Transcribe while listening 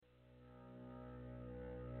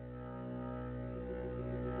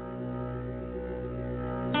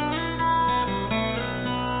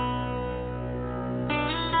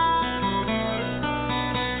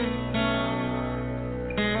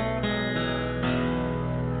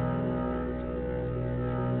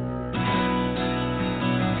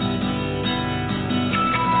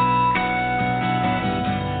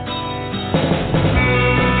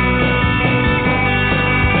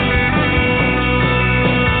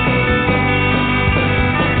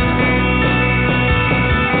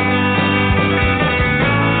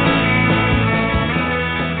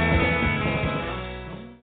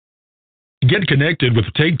Get connected with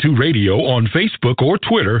Take Two Radio on Facebook or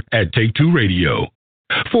Twitter at Take Two Radio.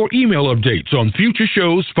 For email updates on future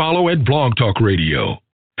shows, follow at Blog Talk Radio.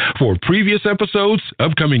 For previous episodes,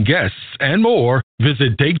 upcoming guests, and more,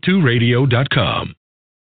 visit Take2Radio.com.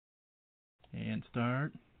 And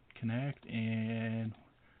start, connect, and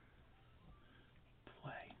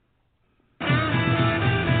play.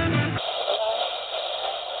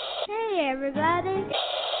 Hey, everybody.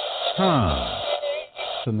 Huh.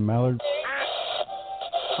 From the Malliard.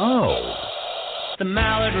 Oh. The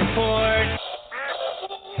Malliard Report.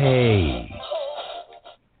 Hey.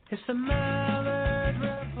 It's the Malliard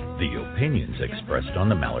Report. The opinions expressed on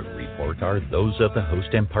the Malliard Report are those of the host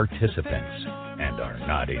and participants and are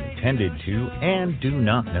not intended to and do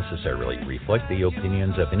not necessarily reflect the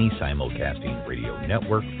opinions of any simulcasting radio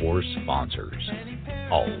network or sponsors.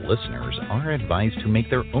 All listeners are advised to make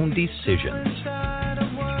their own decisions.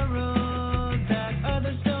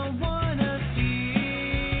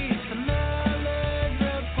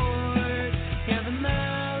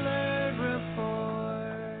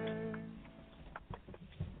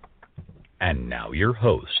 And now your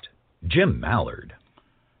host, Jim Malliard.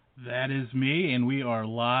 That is me, and we are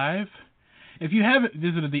live. If you haven't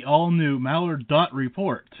visited the all-new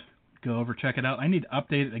Malliard.report, go over, check it out. I need to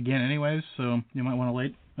update it again anyways, so you might want to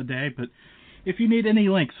wait a day. But if you need any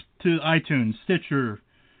links to iTunes, Stitcher,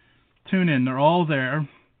 TuneIn, they're all there.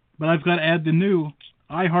 But I've got to add the new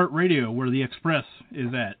iHeartRadio where the Express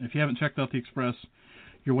is at. If you haven't checked out the Express,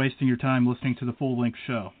 you're wasting your time listening to the full-length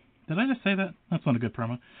show. Did I just say that? That's not a good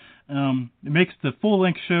promo. It makes the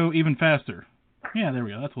full-length show even faster. Yeah, there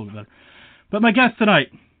we go. That's a little bit better. But my guest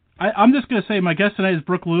tonight, I'm just going to say my guest tonight is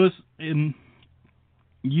Brooke Lewis, and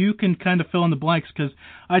you can kind of fill in the blanks, because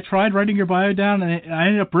I tried writing your bio down, and I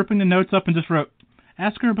ended up ripping the notes up and just wrote,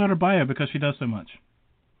 ask her about her bio because she does so much.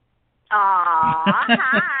 Aw,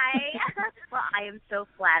 hi. Well, I am so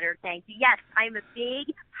flattered. Thank you. Yes, I'm a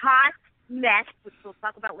big, hot mess, which we'll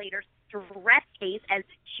talk about later, stress case, as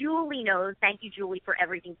Julie knows. Thank you, Julie, for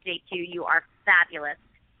everything today, too. You are fabulous.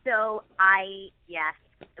 So yes,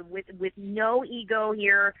 with no ego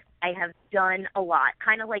here, I have done a lot.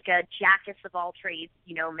 Kind of like a Jackass of all trades,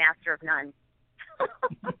 master of none.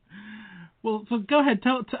 Well, so go ahead.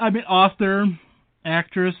 Author,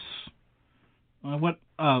 actress,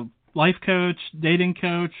 life coach, dating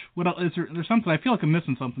coach. What else is there? There's something. I feel like I'm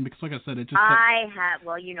missing something because, like I said,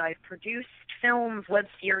 I've produced films, web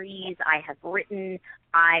series. I have written.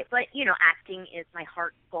 But acting is my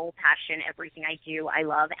heart, soul, passion. Everything I do, I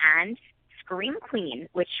love. And Scream Queen,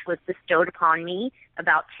 which was bestowed upon me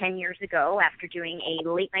about 10 years ago after doing a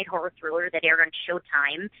late-night horror thriller that aired on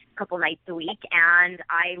Showtime a couple nights a week, and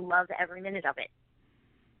I love every minute of it.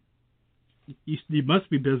 You must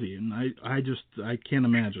be busy, and I can't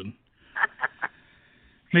imagine.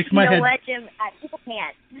 Makes you my know head. What, Jim? People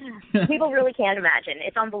can't. People really can't imagine.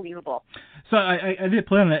 It's unbelievable. So I did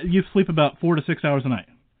plan on that. You sleep about 4 to 6 hours a night,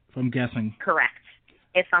 if I'm guessing. Correct.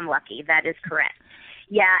 If I'm lucky, that is correct.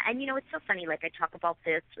 Yeah, and it's so funny. Like, I talk about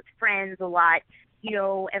this with friends a lot.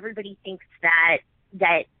 Everybody thinks that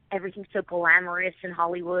everything's so glamorous in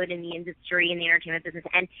Hollywood and the industry and the entertainment business,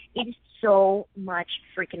 and it is so much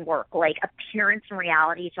freaking work. Like, appearance and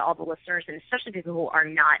reality to all the listeners, and especially people who are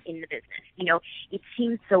not in the business. It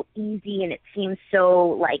seems so easy and it seems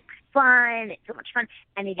so, fun. It's so much fun,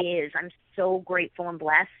 and it is. I'm so grateful and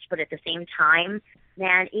blessed, but at the same time,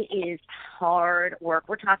 man, it is hard work.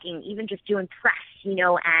 We're talking even just doing press,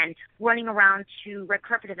 and running around to red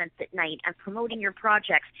carpet events at night and promoting your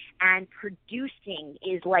projects, and producing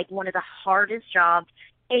is one of the hardest jobs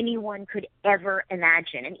anyone could ever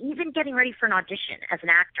imagine, and even getting ready for an audition as an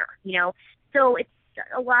actor, So it's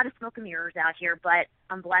a lot of smoke and mirrors out here, but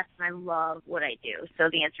I'm blessed and I love what I do. So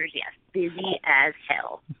the answer is yes, busy as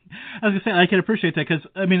hell. I was going to say, I can appreciate that because,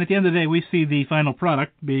 at the end of the day, we see the final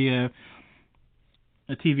product be a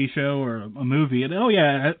TV show or a movie, and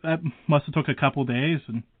that must have took a couple days.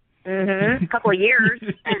 And a couple of years.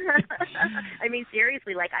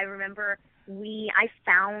 Seriously, I remember I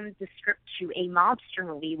found the script to a mobster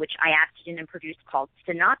movie, which I acted in and produced, called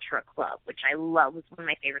Sinatra Club, which I love. It was one of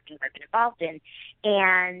my favorite things I've been involved in.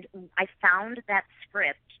 And I found that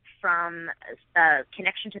script from a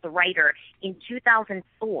connection to the writer in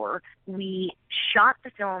 2004. We shot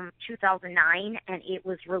the film 2009, and it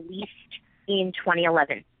was released in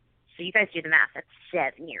 2011. So you guys do the math. That's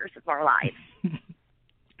 7 years of our lives.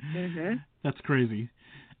 That's crazy.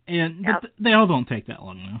 But they all don't take that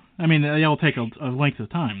long, though. They all take a length of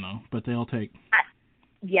time, though, but they all take...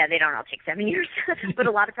 Yeah, they don't all take 7 years, but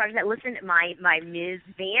a lot of projects. Listen, my Ms.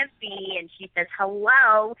 Vampy, and she says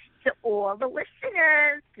hello to all the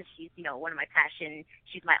listeners because she's, one of my passion.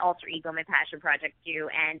 She's my alter ego, my passion project too.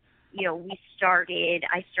 And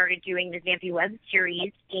I started doing the Vampy web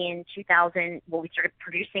series in 2000. Well, we started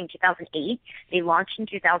producing in 2008. They launched in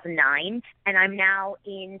 2009, and I'm now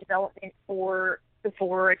in development for a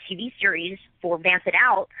TV series for Vamp It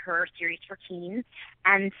Out, her series for teens.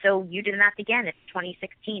 And so you do the math again. It's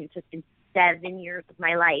 2016, so it's been 7 years of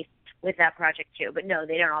my life with that project too. But no,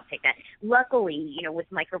 they don't all take that. Luckily, with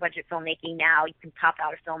micro-budget filmmaking now, you can pop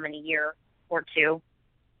out a film in a year or two.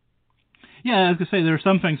 Yeah, I was going to say, there are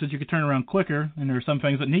some things that you could turn around quicker, and there are some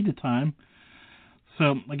things that need the time.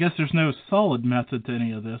 So I guess there's no solid method to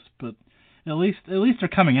any of this, but at least they're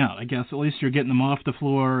coming out, I guess. At least you're getting them off the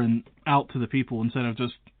floor and out to the people instead of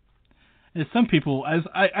just... As some people, as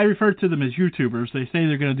I refer to them as YouTubers, they say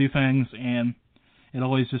they're going to do things, and it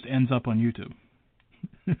always just ends up on YouTube.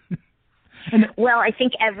 Well, I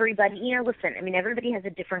think everybody, listen, everybody has a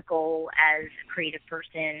different goal as a creative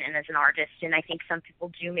person and as an artist, and I think some people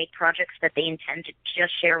do make projects that they intend to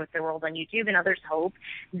just share with the world on YouTube, and others hope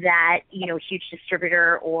that, a huge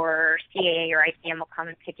distributor or CAA or ICM will come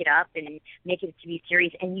and pick it up and make it a TV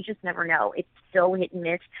series, and you just never know. It's so hit and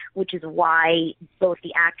miss, which is why both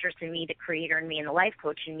the actress in me, the creator in me, and the life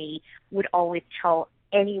coach in me would always tell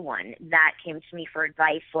anyone that came to me for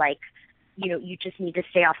advice, like, you just need to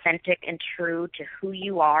stay authentic and true to who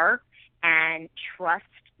you are and trust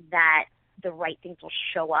that the right things will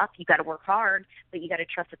show up. You got to work hard, but you got to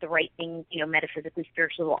trust that the right things, metaphysically,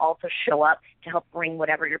 spiritually, will also show up to help bring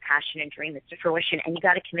whatever your passion and dream is to fruition. And you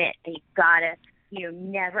got to commit, and you got to,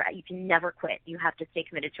 you can never quit. You have to stay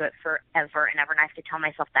committed to it forever and ever. And I have to tell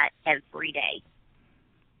myself that every day.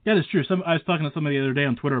 Yeah, that's true. I was talking to somebody the other day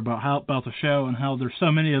on Twitter about the show and how there's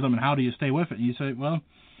so many of them and how do you stay with it. And you say, well,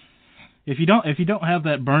 if you don't have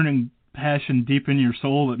that burning passion deep in your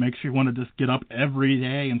soul that makes you want to just get up every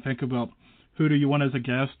day and think about who do you want as a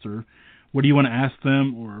guest or what do you want to ask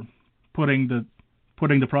them or putting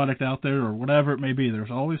the product out there or whatever it may be,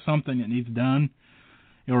 there's always something that needs done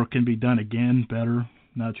or can be done again better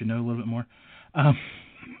now that you know a little bit more. 100%.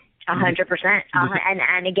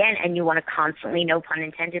 And again, and you want to constantly, no pun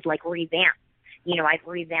intended, like revamp. I've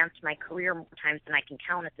revamped my career more times than I can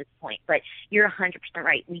count at this point. But you're 100%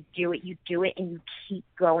 right. You do it, and you keep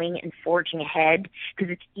going and forging ahead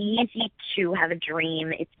because it's easy to have a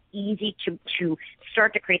dream. It's easy to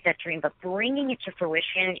start to create that dream, but bringing it to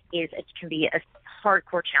fruition can be a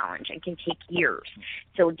hardcore challenge and can take years.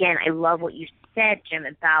 So again, I love what you said, Jim,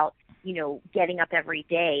 about getting up every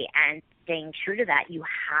day and staying true to that. You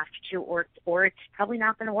have to, or it's probably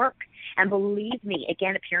not going to work. And believe me,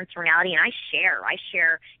 again, appearance and reality, and I share,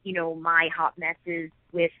 my hot messes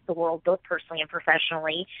with the world, both personally and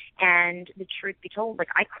professionally. And the truth be told, like,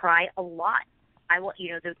 I cry a lot.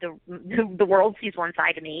 The world sees one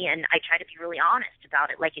side of me, and I try to be really honest about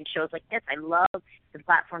it. Like in shows like this, I love the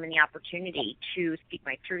platform and the opportunity to speak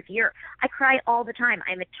my truth here. I cry all the time.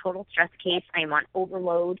 I'm a total stress case. I'm on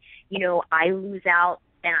overload. I lose out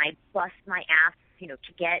and I bust my ass,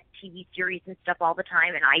 to get TV series and stuff all the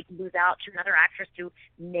time, and I lose out to another actress who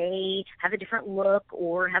may have a different look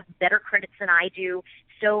or have better credits than I do.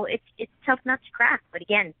 So it's tough nuts to crack, but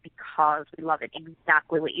again, because we love it,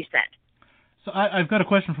 exactly what you said. So I've got a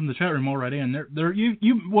question from the chat room already, and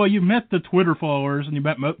you met the Twitter followers, and you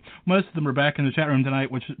met most of them are back in the chat room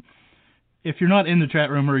tonight. Which, if you're not in the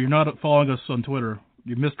chat room or you're not following us on Twitter,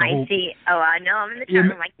 you missed the whole. I see. Oh, I know. I'm in the chat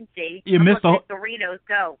room. I can see. You missed the whole. Doritos,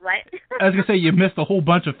 go. What? I was gonna say you missed a whole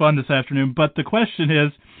bunch of fun this afternoon. But the question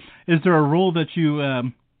is there a role that you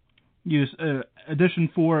used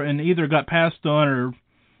auditioned for and either got passed on or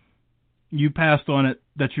you passed on it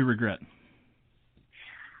that you regret?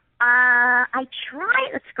 I try.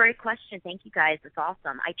 That's a great question. Thank you, guys. It's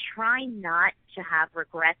awesome. I try not to have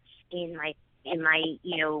regrets in my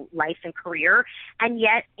life and career, and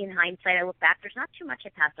yet in hindsight, I look back. There's not too much I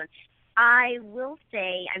passed on. I will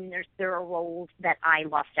say, there are roles that I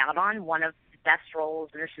lost out on. One of the best roles,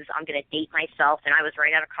 and I'm going to date myself, and I was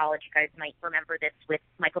right out of college. You guys might remember this with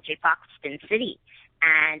Michael J. Fox, Spin City,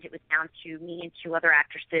 and it was down to me and two other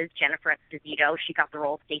actresses, Jennifer Esposito. She got the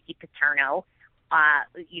role of Stacey Paterno.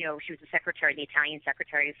 She was the secretary, the Italian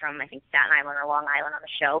secretary from, I think, Staten Island or Long Island on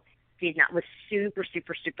the show. Was super,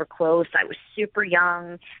 super, super close. I was super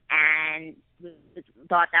young and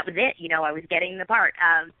thought that was it. I was getting the part.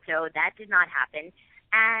 So that did not happen.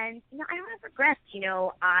 And, I don't have regrets.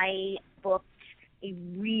 I booked a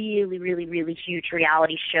really, really, really huge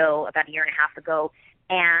reality show about a year and a half ago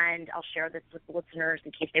and I'll share this with the listeners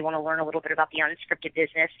in case they want to learn a little bit about the unscripted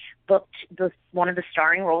business, booked one of the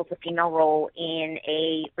starring roles, a female role, in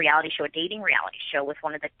a reality show, a dating reality show with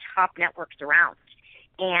one of the top networks around.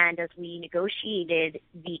 And as we negotiated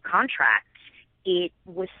the contract, it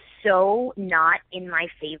was so not in my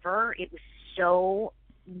favor. It was so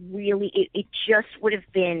really, it just would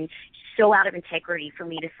have been so out of integrity for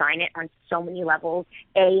me to sign it on so many levels.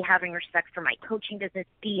 A, having respect for my coaching business.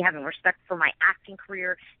 B, having respect for my acting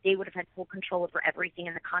career. They would have had full control over everything,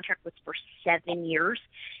 and the contract was for 7 years.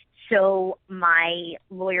 So my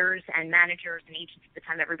lawyers and managers and agents at the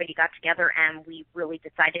time, everybody got together, and we really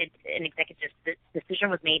decided, an executive decision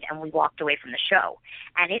was made, and we walked away from the show.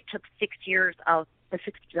 And it took 6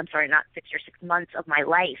 months of my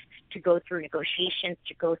life to go through negotiations,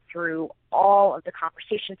 to go through all of the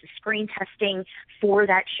conversations, the screen testing for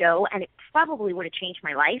that show. And it probably would have changed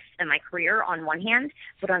my life and my career on one hand,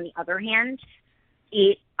 but on the other hand,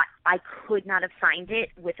 I could not have signed it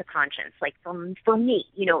with a conscience. Like for me,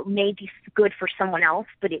 it may be good for someone else,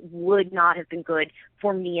 but it would not have been good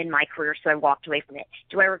for me and my career, so I walked away from it.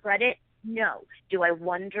 Do I regret it? No. Do I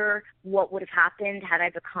wonder what would have happened had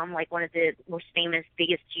I become like one of the most famous,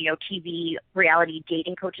 biggest, TV reality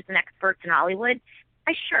dating coaches and experts in Hollywood?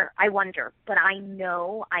 I wonder, but I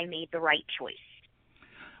know I made the right choice.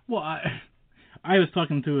 Well, I was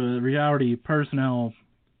talking to a reality personnel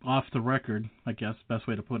off the record, I guess, best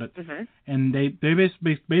way to put it. Mm-hmm. And they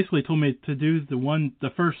basically told me to do the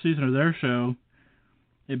first season of their show.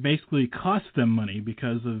 It basically cost them money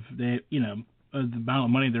because of the amount of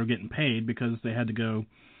money they were getting paid, because they had to go,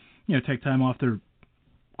 take time off their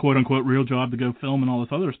quote unquote real job to go film and all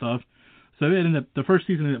this other stuff. So it ended up, the first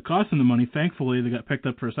season ended up costing them money. Thankfully, they got picked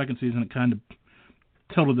up for a second season. It kind of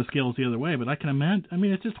tilted the scales the other way. But I can imagine,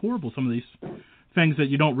 it's just horrible, some of these things that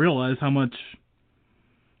you don't realize how much,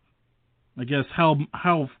 I guess,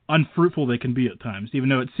 how unfruitful they can be at times, even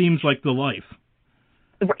though it seems like the life.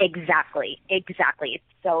 Exactly. It's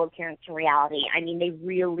so apparent to reality. They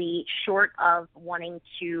really, short of wanting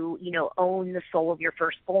to, own the soul of your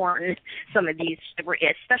firstborn, some of these,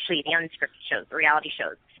 especially the unscripted shows, the reality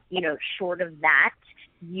shows, short of that,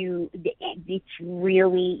 it's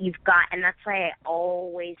really, you've got, and that's why I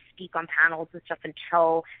always speak on panels and stuff and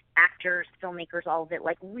tell actors, filmmakers, all of it,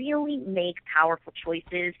 like, really make powerful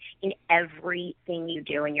choices in everything you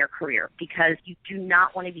do in your career, because you do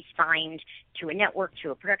not want to be signed to a network,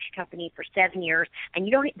 to a production company for 7 years,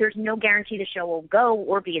 and there's no guarantee the show will go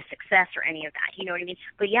or be a success or any of that, you know what I mean?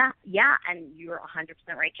 But yeah, and you're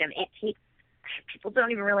 100% right, Jim. It takes, people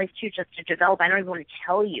don't even realize, too, just to develop. I don't even want to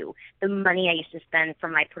tell you the money I used to spend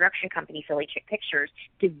from my production company, Philly Chick Pictures,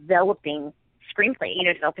 developing screenplay,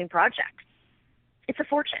 developing projects. It's a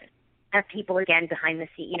fortune. And people, again, behind the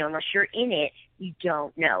scenes, unless you're in it, you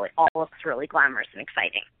don't know. It all looks really glamorous and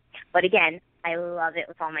exciting. But again, I love it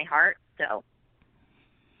with all my heart. So.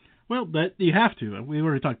 Well, but you have to. We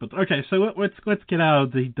already talked about that. Okay, so let's get out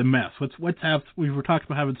of the mess. We were talking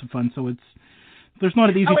about having some fun. So there's not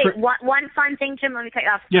an easy. Oh wait, one fun thing, Jim. Let me cut you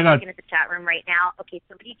off. Yeah, I'm looking at the chat room right now. Okay,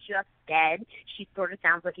 somebody just said she sort of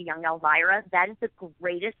sounds like a young Elvira. That is the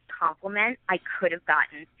greatest compliment I could have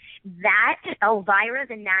gotten. That Elvira,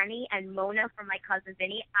 the nanny, and Mona from My Cousin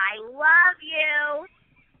Vinny. I love you.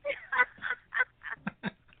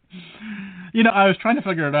 I was trying to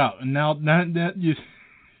figure it out, and now that you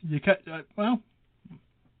well,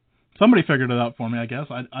 somebody figured it out for me. I guess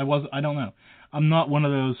I don't know. I'm not one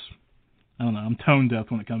of those. I don't know. I'm tone deaf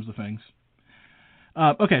when it comes to things.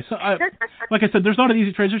 Okay, so like I said, there's not an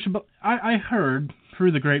easy transition, but I heard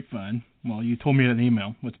through the grapevine, well, you told me in an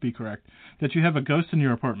email, let's be correct, that you have a ghost in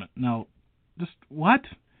your apartment. Now, just what?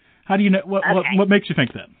 How do you know? What makes you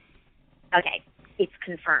think that? Okay, it's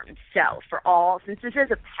confirmed. So, since this is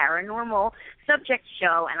a paranormal subject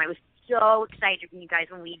show, and I was so excited from you guys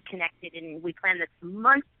when we connected, and we planned this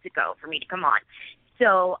months ago for me to come on.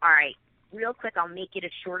 So, all right. Real quick, I'll make it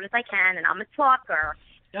as short as I can, and I'm a talker.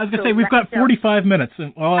 I was going to say, we've got 45 minutes.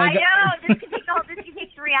 And, I know, this could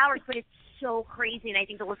take 3 hours, but it's so crazy, and I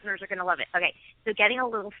think the listeners are going to love it. Okay, so getting a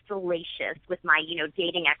little salacious with my,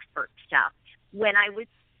 dating expert stuff. When I was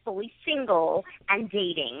fully single and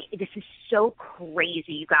dating, this is so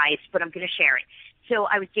crazy, you guys, but I'm going to share it. So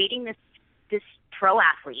I was dating this pro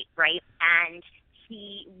athlete, right, and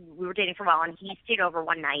we were dating for a while, and he stayed over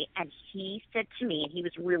one night, and he said to me, and he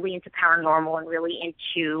was really into paranormal and really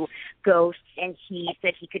into ghosts, and he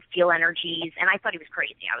said he could feel energies, and I thought he was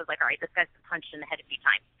crazy. I was like, all right, this guy's been punched in the head a few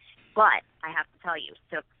times. But I have to tell you,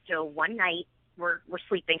 so one night we're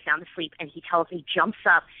sleeping, sound asleep, and he jumps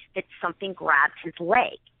up that something grabbed his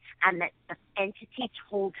leg. and that the entity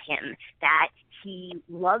told him that he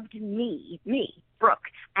loved me, Brooke,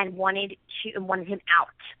 and wanted him out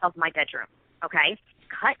of my bedroom. Okay?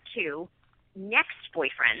 Cut to next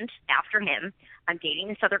boyfriend after him. I'm dating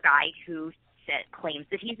this other guy who claims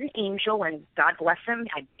that he's an angel, and God bless him,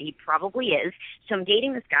 he probably is. So I'm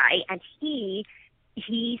dating this guy, and he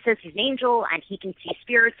says he's an angel, and he can see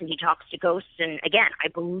spirits, and he talks to ghosts, and again, I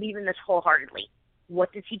believe in this wholeheartedly.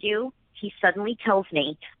 What does he do? He suddenly tells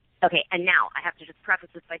me, okay, and now I have to just preface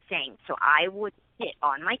this by saying, so I would sit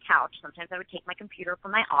on my couch, sometimes I would take my computer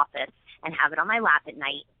from my office and have it on my lap at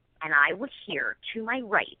night, and I would hear to my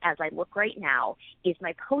right, as I look right now, is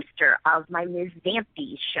my poster of my Ms.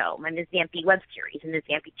 Vampy show, my Ms. Vampy web series, and Ms.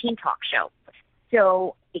 Vampy Teen Talk show.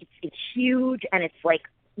 So it's huge, and it's like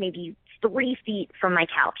maybe 3 feet from my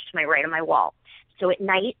couch to my right on my wall. So at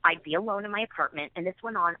night, I'd be alone in my apartment, and this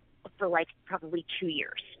went on for like probably 2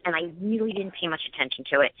 years, and I really didn't pay much attention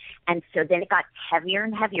to it. And so then it got heavier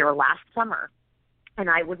and heavier last summer, and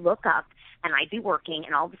I would look up, and I'd be working,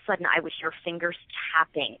 and all of a sudden I would hear fingers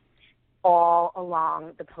tapping all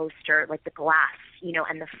along the poster, like the glass,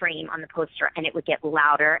 and the frame on the poster, and it would get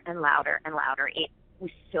louder and louder and louder. It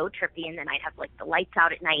was so trippy, and then I'd have like the lights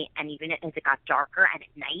out at night, and even as it got darker and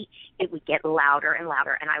at night, it would get louder and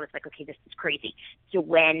louder, and I was like, okay, this is crazy. So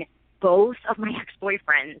when both of my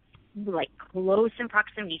ex-boyfriends, like close in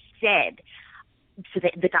proximity, said, so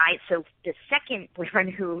the second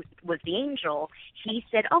boyfriend who was the angel, he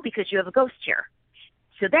said, oh, because you have a ghost here.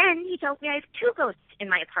 So then he tells me I have 2 ghosts in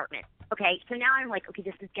my apartment. Okay, so now I'm like, okay,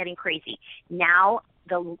 this is getting crazy. Now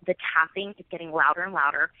the tapping is getting louder and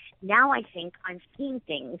louder. Now I think I'm seeing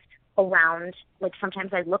things around, like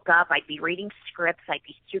sometimes I look up, I'd be reading scripts, I'd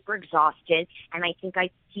be super exhausted, and I think I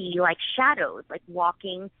see like shadows, like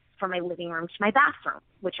walking from my living room to my bathroom,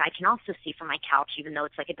 which I can also see from my couch, even though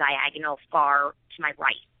it's like a diagonal far to my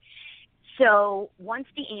right. So once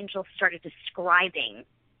the angel started describing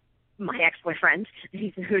my ex-boyfriend,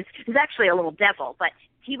 who's actually a little devil, but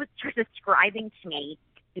he was describing to me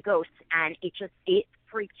the ghosts, and it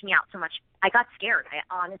freaked me out so much. I got scared. I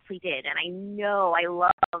honestly did. And I know I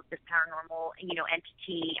love this paranormal,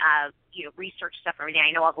 entity, research stuff and everything.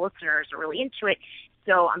 I know all the listeners are really into it,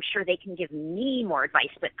 so I'm sure they can give me more advice.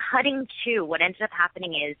 But cutting to what ended up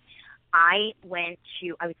happening is I was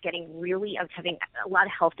having a lot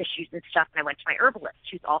of health issues and stuff, and I went to my herbalist,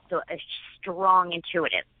 who's also a strong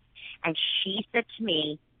intuitive. And she said to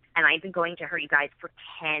me, and I've been going to her, you guys, for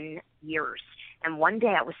 10 years. And one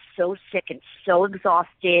day I was so sick and so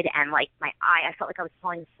exhausted, and like I felt like I was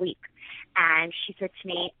falling asleep. And she said to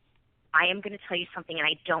me, I am going to tell you something, and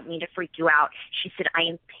I don't mean to freak you out. She said, I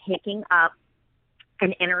am picking up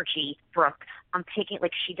an energy, Brooke. I'm picking,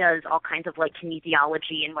 like she does all kinds of like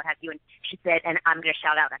kinesiology and what have you. And she said, and I'm going to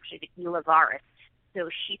shout out actually to Gila Varis. So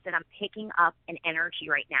she said, I'm picking up an energy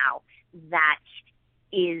right now that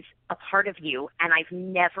is a part of you, and I've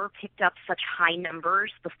never picked up such high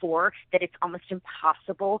numbers before that it's almost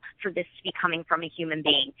impossible for this to be coming from a human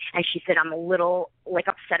being. And she said, I'm a little like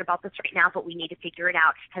upset about this right now, but we need to figure it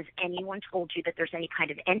out. Has anyone told you that there's any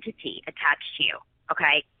kind of entity attached to you?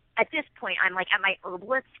 Okay. At this point, I'm like, at my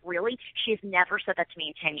herbalist, really? She has never said that to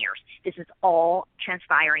me in 10 years. This is all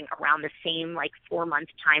transpiring around the same 4-month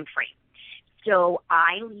time frame. So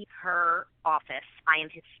I leave her office. I am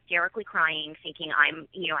hysterically crying, thinking I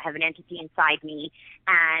have an entity inside me.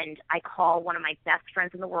 And I call one of my best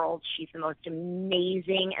friends in the world. She's the most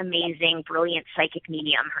amazing, brilliant psychic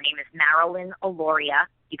medium. Her name is Marilyn Aloria.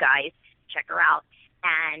 You guys, check her out.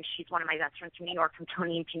 And she's one of my best friends from New York, from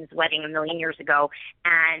Tony and Tina's wedding a million years ago.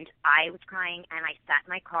 And I was crying, and I sat in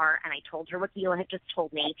my car, and I told her what Gila had just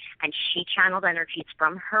told me. And she channeled energies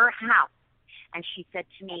from her house. And she said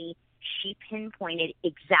to me, she pinpointed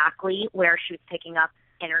exactly where she was picking up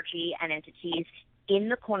energy and entities in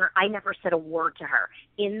the corner. I never said a word to her.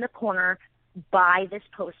 In the corner by this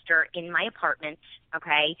poster in my apartment,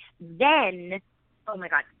 okay? Then, oh my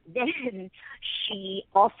God, then she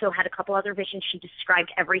also had a couple other visions. She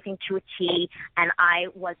described everything to a T, and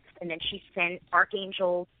then she sent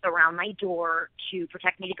archangels around my door to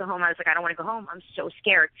protect me to go home. I was like, I don't want to go home. I'm so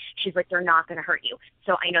scared. She's like, they're not going to hurt you.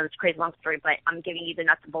 So I know this crazy long story, but I'm giving you the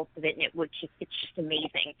nuts and bolts of it, and it's just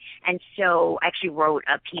amazing. And so I actually wrote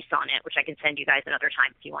a piece on it, which I can send you guys another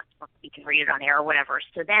time if you want. You can read it on air or whatever.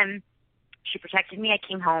 So then she protected me. I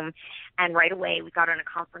came home, and right away we got on a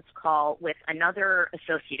conference call with another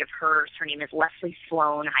associate of hers. Her name is Leslie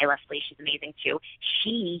Sloan. Hi, Leslie. She's amazing, too.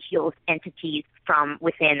 She heals entities from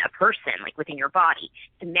within a person, like within your body.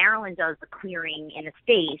 So Marilyn does the clearing in a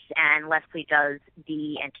space, and Leslie does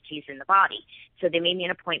the entities in the body. So they made me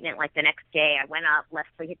an appointment like the next day. I went up.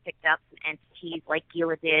 Leslie had picked up some entities like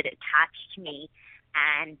Gila did, attached to me,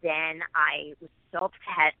 and then I was so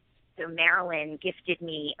upset. So Marilyn gifted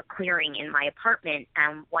me a clearing in my apartment.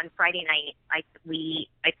 One Friday night, we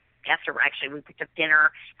picked up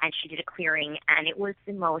dinner, and she did a clearing, and it was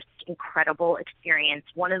the most incredible experience,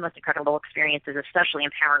 one of the most incredible experiences, especially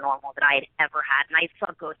in paranormal, that I had ever had. And I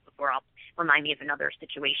saw ghosts before. I'll remind me of another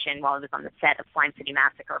situation while I was on the set of Slime City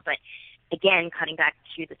Massacre. But again, cutting back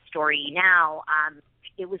to the story now,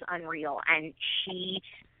 it was unreal. And she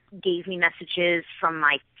gave me messages from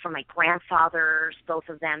my grandfathers, both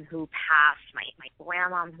of them who passed, my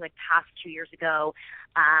grandma who had passed 2 years ago.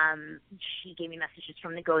 She gave me messages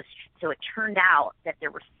from the ghost. So it turned out that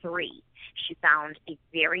there were 3. She found a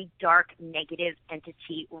very dark, negative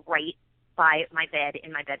entity right by my bed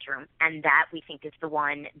in my bedroom, and that we think is the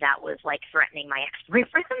one that was like threatening my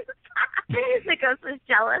ex-boyfriend. The ghost was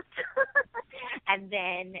jealous. And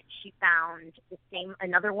then she found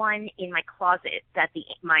another one in my closet that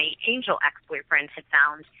my angel ex-boyfriend had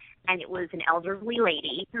found, and it was an elderly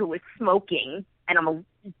lady who was smoking. And I'm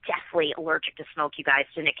deathly allergic to smoke, you guys,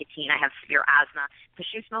 to nicotine. I have severe asthma. So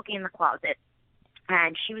she was smoking in the closet.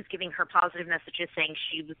 And she was giving her positive messages saying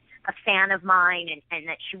she was a fan of mine and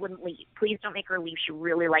that she wouldn't leave. Please don't make her leave. She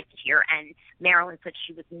really liked it here. And Marilyn said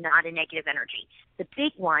she was not a negative energy. The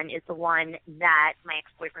big one is the one that my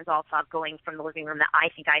ex-boyfriends all saw going from the living room that I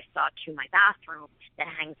think I saw to my bathroom, that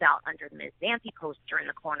hangs out under the Ms. Vampy poster in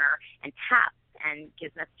the corner and taps and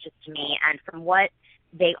gives messages to me. And from what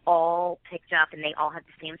they all picked up, and they all had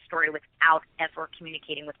the same story without ever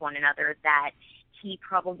communicating with one another, that he's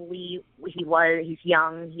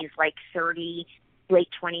young, he's like 30, late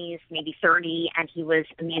 20s, maybe 30, and he was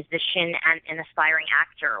a musician and an aspiring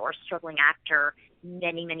actor or struggling actor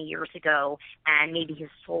many, many years ago, and maybe his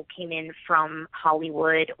soul came in from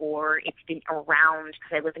Hollywood, or it's been around,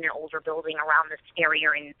 because I live in an older building around this area,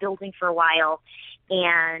 in the building for a while,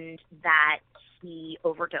 and that he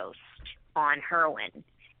overdosed on heroin.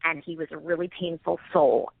 And he was a really painful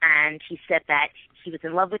soul. And he said that he was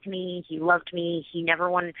in love with me, he loved me, he never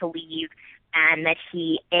wanted to leave, and that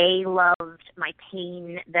he, loved my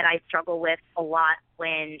pain that I struggle with a lot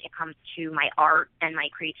when it comes to my art and my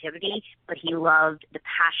creativity, but he loved the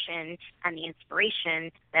passion and the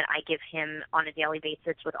inspiration that I give him on a daily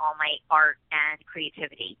basis with all my art and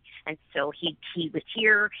creativity. And so he was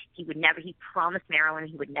here. He promised Marilyn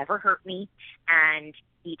he would never hurt me, and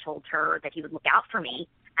he told her that he would look out for me,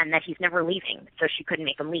 and that he's never leaving, so she couldn't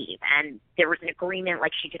make him leave. And there was an agreement,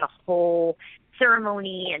 like she did a whole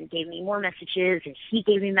ceremony and gave me more messages, and he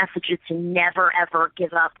gave me messages to never, ever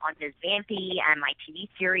give up on his Vampy and my TV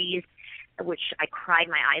series, which I cried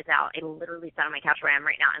my eyes out. I literally sat on my couch where I am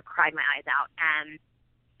right now and cried my eyes out. And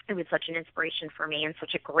it was such an inspiration for me and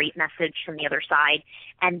such a great message from the other side.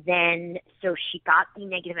 And then, so she got the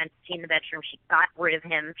negative entity in the bedroom. She got rid of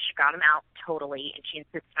him. She got him out totally, and she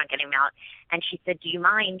insisted on getting him out. And she said, do you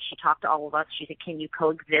mind? She talked to all of us. She said, can you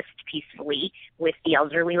coexist peacefully with the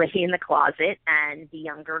elderly lady in the closet and the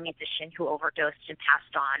younger musician who overdosed and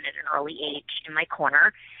passed on at an early age in my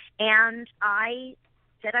corner? And I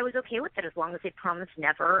said I was okay with it as long as they promised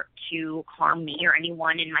never to harm me or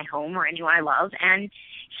anyone in my home or anyone I love. And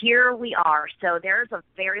here we are. So there's a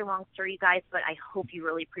very long story, you guys, but I hope you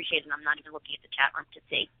really appreciate it. And I'm not even looking at the chat room to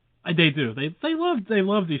see. They do. They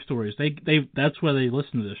love these stories. They that's why they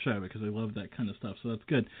listen to this show, because they love that kind of stuff. So that's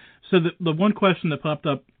good. So the one question that popped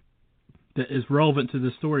up that is relevant to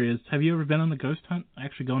this story is: have you ever been on the ghost hunt?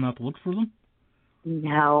 Actually going out to look for them?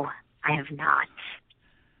 No, I have not.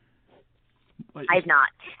 I've not.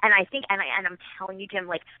 And I think, and I'm telling you, Jim,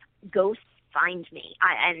 like, ghosts find me.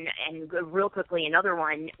 And real quickly, another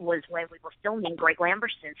one was when we were filming Greg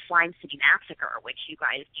Lamberson's Slime City Massacre, which you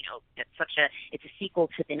guys, it's a sequel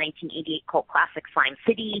to the 1988 cult classic Slime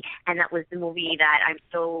City, and that was the movie that I'm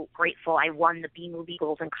so grateful I won the B-Movie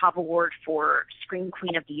Golden Cob Award for Scream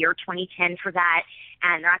Queen of the Year 2010 for that,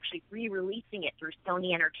 and they're actually re-releasing it through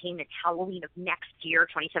Sony Entertainment Halloween of next year,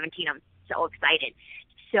 2017. I'm so excited.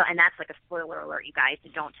 So, and that's like a spoiler alert, you guys. So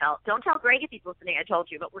don't tell Greg if he's listening. I told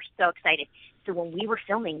you, but we're so excited. So when we were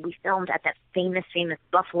filming, we filmed at that famous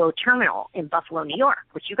Buffalo terminal in Buffalo, New York,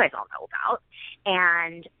 which you guys all know about.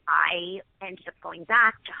 And I ended up going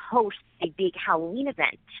back to host a big Halloween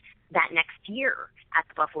event that next year at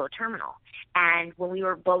the Buffalo terminal. And when we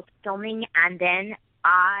were both filming and then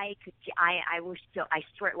I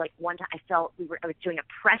swear, like one time I was doing a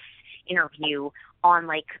press interview on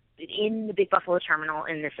like in the Big Buffalo Terminal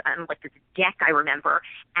in this like this deck I remember,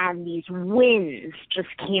 and these winds just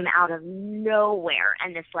came out of nowhere,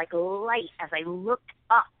 and this like light as I looked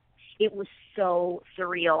up, it was so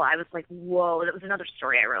surreal. I was like, whoa, that was another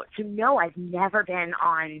story I wrote. So no, I've never been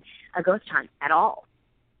on a ghost hunt at all.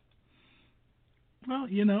 Well,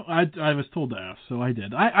 you know, I was told to ask, so I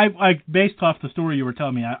did. I based off the story you were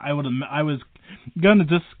telling me, I was gonna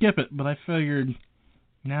just skip it, but I figured,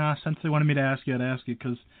 nah, since they wanted me to ask you, I'd ask you,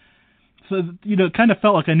 because, so, you know, it kind of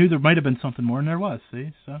felt like I knew there might have been something more, and there was,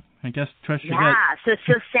 see? So, I guess, Trish, you got...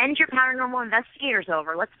 So send your paranormal investigators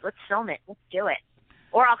over. Let's film it. Let's do it.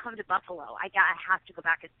 Or I'll come to Buffalo. I have to go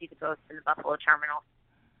back and see the ghosts in the Buffalo Terminal.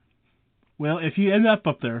 Well, if you end up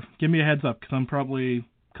there, give me a heads up, because I'm probably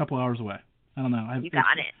a couple hours away. I don't know. You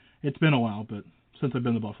got it. It's been a while, but since I've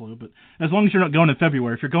been to Buffalo. But as long as you're not going in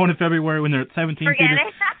February. If you're going in February when they're at 17 Forget feet,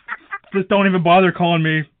 it. just don't even bother calling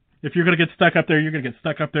me. If you're going to get stuck up there, you're going to get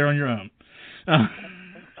stuck up there on your own. That's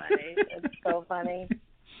so funny. It's so funny.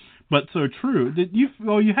 But so true.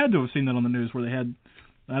 You had to have seen that on the news where they had,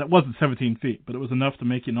 it wasn't 17 feet, but it was enough to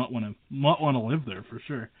make you not want to live there for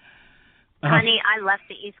sure. Honey, I left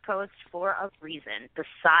the East Coast for a reason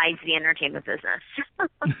besides the entertainment business.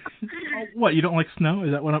 What, you don't like snow?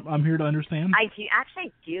 Is that what I'm here to understand? I do.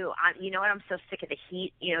 Actually, I do. You know what? I'm so sick of the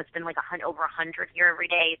heat. You know, it's been like over 100 here every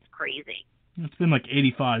day. It's crazy. It's been like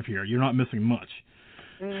 85 here. You're not missing much.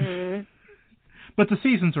 Mm-hmm. But the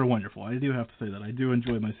seasons are wonderful. I do have to say that. I do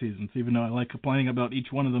enjoy my seasons, even though I like complaining about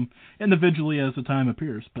each one of them individually as the time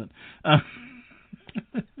appears. But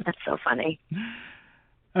That's so funny.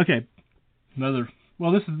 Okay.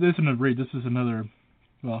 This isn't a read. This is another.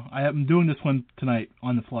 Well, I am doing this one tonight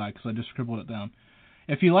on the fly because I just scribbled it down.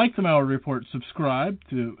 If you like the Malliard Report, subscribe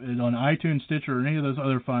to it on iTunes, Stitcher, or any of those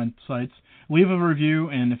other fine sites. Leave a review,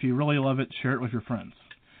 and if you really love it, share it with your friends.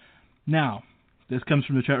 Now, this comes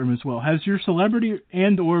from the chat room as well. Has your celebrity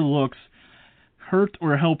and/or looks hurt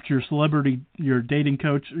or helped your dating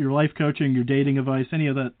coach, your life coaching, your dating advice, any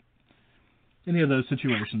of those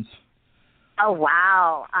situations? Oh,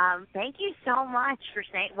 wow. Thank you so much for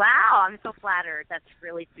saying, wow, I'm so flattered. That's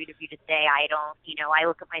really sweet of you to say. I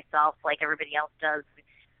look at myself like everybody else does.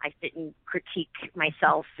 I sit and critique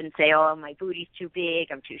myself and say, oh, my booty's too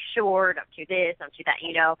big, I'm too short, I'm too this, I'm too that,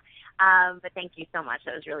 But thank you so much.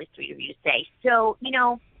 That was really sweet of you to say. So, in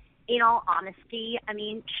all honesty, I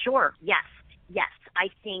mean, sure, yes. I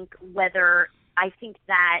think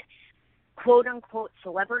that quote-unquote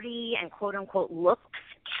celebrity and quote-unquote looks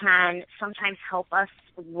can sometimes help us,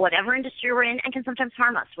 whatever industry we're in, and can sometimes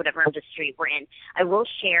harm us, whatever industry we're in. I will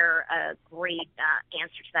share a great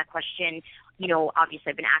answer to that question.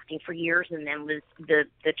 Obviously I've been acting for years, and then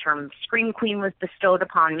the term Scream Queen was bestowed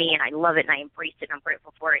upon me, and I love it, and I embrace it, and I'm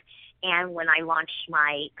grateful for it. And when I launched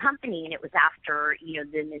my company, and it was after,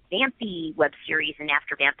 the Ms. Vampy web series and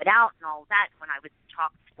after Vamp It Out and all of that, when I was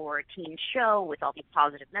talked for a teen show with all these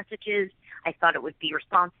positive messages, I thought it would be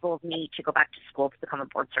responsible of me to go back to school to become a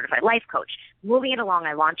board-certified life coach. Moving it along,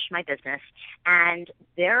 I launched my business, and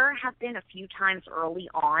there have been a few times early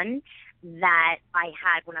on that I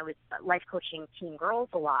had when I was life coaching teen girls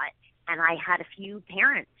a lot, and I had a few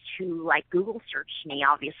parents who Google searched me,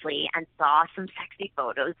 obviously, and saw some sexy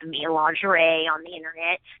photos of me in lingerie on the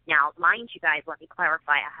internet. Now, mind you guys, let me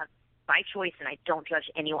clarify, I have by choice, and I don't judge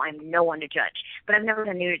anyone. I'm no one to judge. But I've never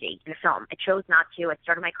done nudity in a film. I chose not to. I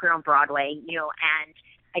started my career on Broadway, and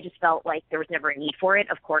I just felt like there was never a need for it.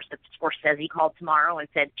 Of course, if Scorsese called tomorrow and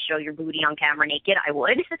said, show your booty on camera naked, I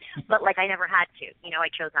would. But, I never had to. I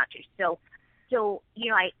chose not to. So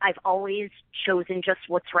I've always chosen just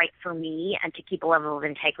what's right for me and to keep a level of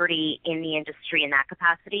integrity in the industry in that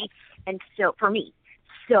capacity. And so, for me.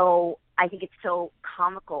 So I think it's so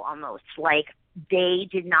comical almost. They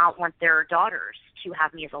did not want their daughters to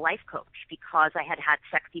have me as a life coach because I had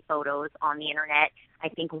sexy photos on the internet. I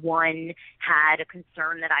think one had a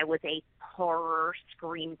concern that I was a horror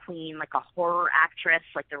scream queen, a horror actress,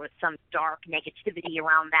 there was some dark negativity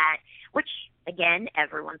around that, which, again,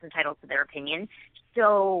 everyone's entitled to their opinion.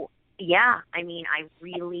 So, yeah, I mean,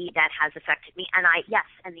 that has affected me. And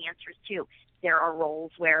and the answer is too, there are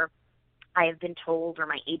roles where I have been told, or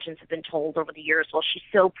my agents have been told over the years, well, she's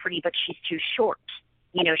so pretty, but she's too short.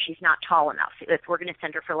 you know, she's not tall enough. If we're going to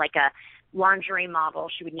send her for like a lingerie model,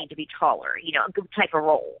 she would need to be taller, you know, a good type of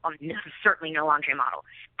role. Certainly no lingerie model.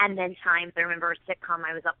 And then times, I remember a sitcom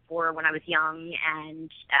I was up for when I was young and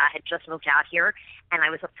had just moved out here, and I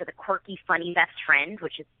was up for the quirky, funny best friend,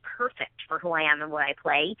 which is perfect for who I am and what I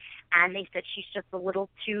play. And they said she's just a little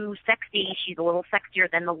too sexy. She's a little sexier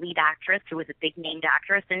than the lead actress, who was a big-named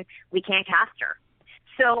actress, and we can't cast her.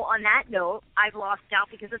 So on that note, I've lost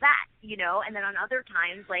out because of that, you know. And then on other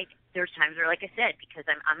times, like there's times where, like I said, because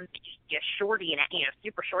I'm just shorty and, you know,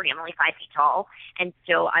 super shorty. I'm only 5 feet tall, and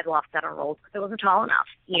so I've lost out on roles because I wasn't tall enough,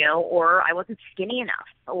 you know, or I wasn't skinny enough,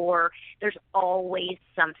 or there's always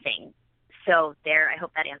something. So there, I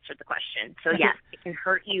hope that answered the question. So yes, it can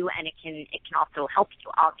hurt you, and it can also help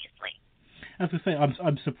you, obviously. As I say,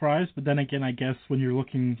 I'm surprised, but then again, I guess when you're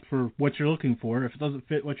looking for what you're looking for, if it doesn't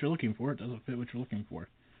fit what you're looking for, it doesn't fit what you're looking for.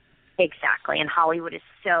 Exactly, and Hollywood is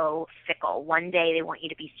so fickle. One day they want you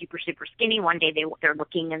to be super, super skinny. One day they're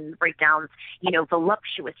looking and breakdowns, you know,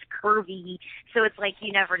 voluptuous, curvy. So it's like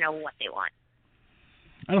you never know what they want.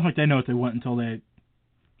 I don't think they know what they want until they've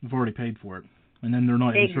already paid for it, and then they're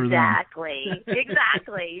not even sure.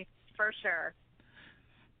 Exactly, for sure.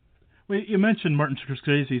 Well, you mentioned Martin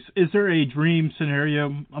Scorsese. Is there a dream scenario?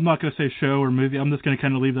 I'm not going to say show or movie. I'm just going to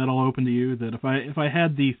kind of leave that all open to you. That if I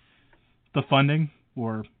had the funding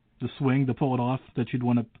or the swing to pull it off, that you'd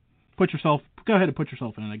want to go ahead and put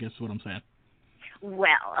yourself in it, I guess is what I'm saying.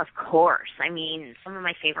 Well, of course. I mean, some of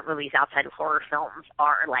my favorite movies outside of horror films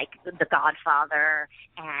are like The Godfather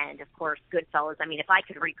and, of course, Goodfellas. I mean, if I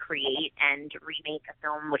could recreate and remake a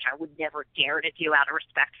film, which I would never dare to do out of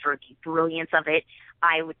respect for the brilliance of it,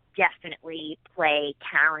 I would definitely play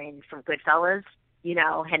Karen from Goodfellas, you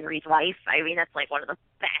know, Henry's wife. I mean, that's like one of the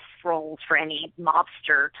best roles for any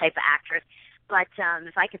mobster type of actress. But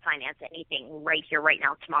if I could finance anything right here, right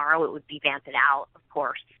now, tomorrow, it would be Vamp It Out, of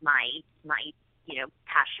course, my you know,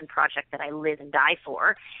 passion project that I live and die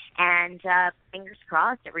for. And fingers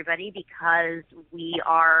crossed, everybody, because we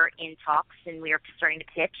are in talks and we are starting to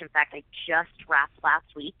pitch. In fact, I just wrapped last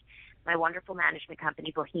week my wonderful management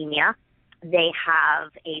company, Bohemia. They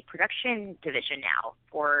have a production division now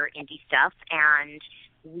for indie stuff, and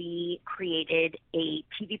we created a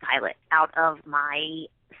TV pilot out of my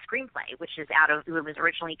screenplay, which is it was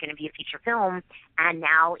originally going to be a feature film, and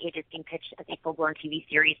now it is being pitched as a full-blown TV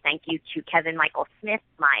series. Thank you to Kevin Michael Smith,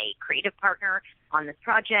 my creative partner on this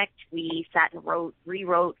project. We sat and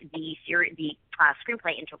rewrote the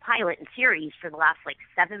screenplay into a pilot and series for the last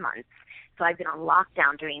 7 months. So I've been on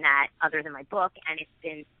lockdown doing that, other than my book, and it's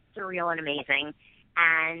been surreal and amazing.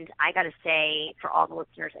 And I got to say, for all the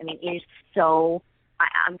listeners, I mean, it is so.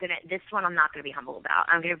 This one I'm not gonna be humble about.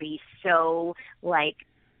 I'm gonna be so like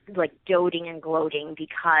doting and gloating,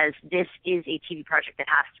 because this is a TV project that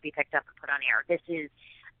has to be picked up and put on air. This is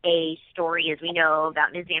a story, as we know,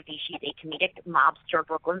 about Ms. Vampy. She's a comedic mobster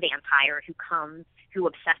Brooklyn vampire who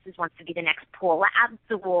obsesses, wants to be the next Paula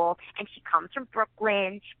Abdul, and she comes from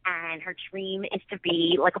Brooklyn, and her dream is to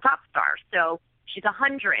be like a pop star. So she's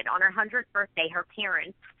 100. On her 100th birthday, her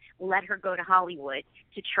parents let her go to Hollywood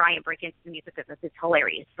to try and break into the music business. It's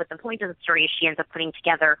hilarious. But the point of the story is she ends up putting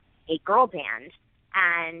together a girl band,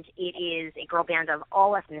 and it is a girl band of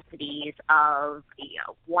all ethnicities. Of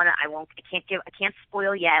I can't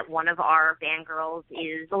spoil yet. One of our band girls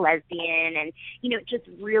is a lesbian, and just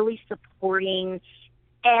really supporting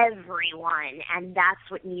everyone, and that's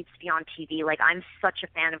what needs to be on TV. I'm such a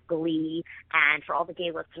fan of Glee, and for all the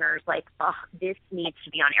gay listeners, this needs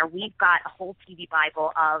to be on air. We've got a whole TV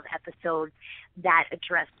Bible of episodes that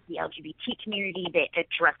address the LGBT community, that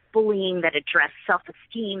address bullying, that address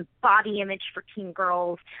self-esteem, body image for teen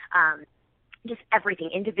girls, just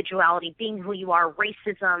everything, individuality, being who you are,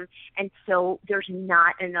 racism. And so there's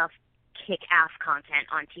not enough kick-ass content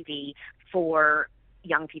on TV for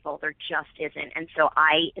young people. There just isn't. And so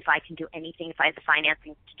if I can do anything, if I have the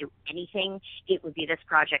financing to do anything, it would be this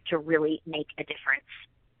project to really make a difference.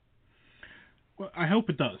 Well, I hope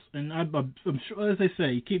it does. And I'm sure, as they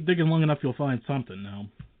say, you keep digging long enough, you'll find something now.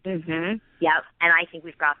 Mm-hmm. Yep. And I think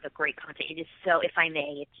we've got the great content. It is so, if I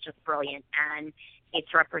may, it's just brilliant. And it's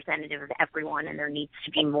representative of everyone. And there needs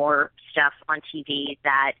to be more stuff on TV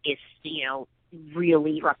that is,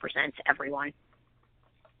 really represents everyone.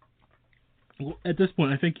 At this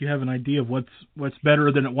point, I think you have an idea of what's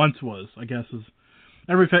better than it once was, I guess. Is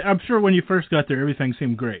everything. I'm sure when you first got there, everything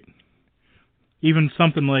seemed great. Even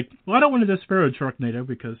something like, I don't want to disparage Sharknado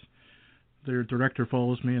because their director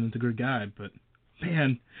follows me and is a good guy, but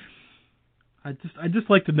man, I just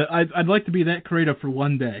like to. I'd like to be that creative for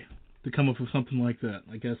one day to come up with something like that.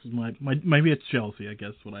 I guess is my maybe it's jealousy. I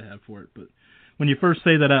guess what I have for it, but when you first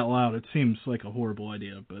say that out loud, it seems like a horrible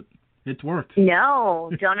idea, but it's worked. No,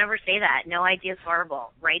 don't ever say that. No idea is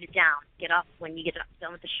horrible. Write it down. When you get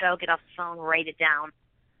done with the show, get off the phone, write it down.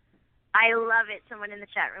 I love it. Someone in the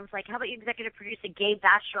chat room is like, how about you executive produce a gay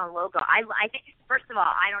bachelor logo? I think, first of all,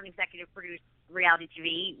 I don't executive produce reality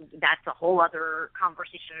TV. That's a whole other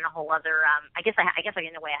conversation and a whole other, I guess in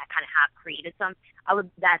a way I kind of have created some.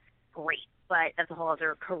 That's great, but that's a whole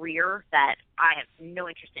other career that I have no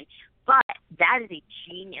interest in. But that is a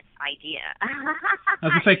genius idea. I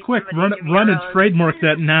was going to say, quick, run and trademark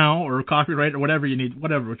that now, or copyright, or whatever you need,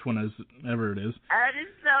 whatever it is.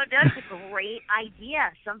 That's a great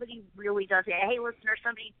idea. Somebody really does it. Hey, listener,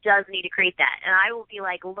 somebody does need to create that. And I will be,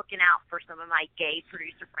 like, looking out for some of my gay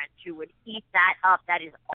producer friends who would eat that up. That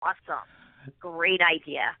is awesome. Great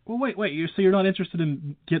idea. Well, wait, so you're not interested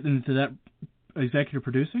in getting into that executive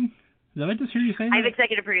producing? Did I just hear you saying that? I've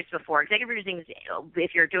executive produced before. Executive producing,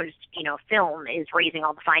 if you're doing, film, is raising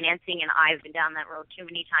all the financing, and I've been down that road too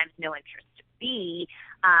many times. No interest. B,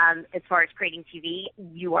 as far as creating TV,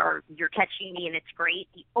 you're catching me, and it's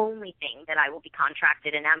great. The only thing that I will be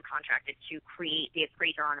contracted and am contracted to be a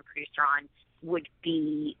creator on, a producer on, would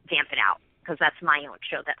be Vamp It Out, because that's my own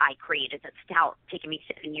show that I created. That's taken me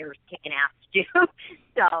 7 years kicking ass to do.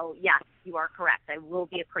 So yes, you are correct. I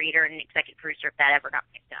will be a creator and an executive producer if that ever got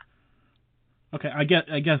picked up. Okay, I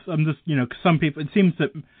guess I'm just, some people, it seems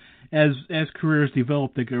that as careers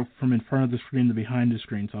develop, they go from in front of the screen to behind the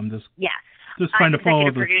screen, so I'm just trying to follow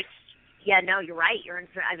the... Yeah, no, you're right.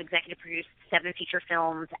 I've executive produced 7 feature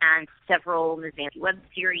films and several Ms. Vampy web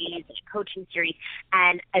series, coaching series,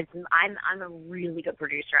 and I'm a really good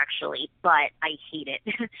producer, actually, but I hate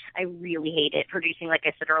it. I really hate it. Producing, like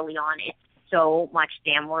I said early on, it's so much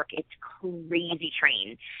damn work. It's crazy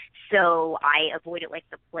train. So I avoid it like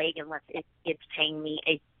the plague unless it's paying me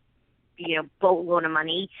a boatload of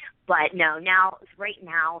money. But no, right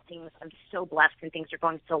now I'm so blessed and things are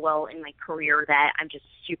going so well in my career that I'm just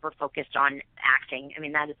super focused on acting. I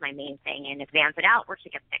mean, that is my main thing. And if Vamp It Out were to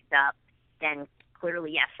get picked up, then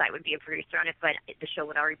clearly, yes, I would be a producer on it, but the show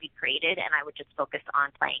would already be created and I would just focus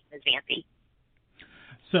on playing Ms. Vampy.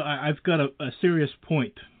 So I've got a serious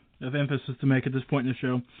point of emphasis to make at this point in the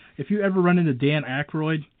show. If you ever run into Dan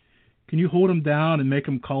Aykroyd, can you hold him down and make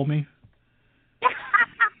him call me?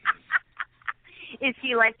 Is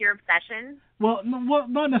he like your obsession? Well,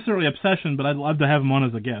 not necessarily obsession, but I'd love to have him on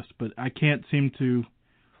as a guest. But I can't seem to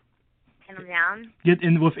pin him down. Get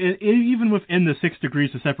in even within the 6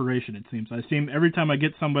 degrees of separation. It seems every time I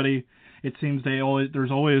get somebody, it seems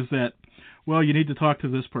there's always that. Well, you need to talk to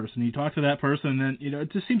this person. You talk to that person, and then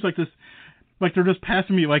it just seems like this. Like they're just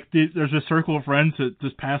passing me, like there's a circle of friends that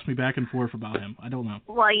just pass me back and forth about him. I don't know.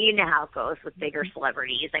 Well, you know how it goes with bigger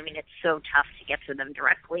celebrities. I mean, it's so tough to get to them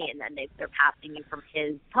directly, and then they're passing you from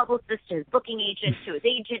his publicist to his booking agent to his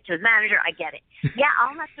agent to his manager. I get it. Yeah,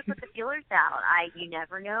 I'll have to put the feelers out. You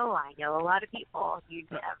never know. I know a lot of people. You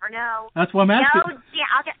never know. That's what I'm asking. Yo, Dan,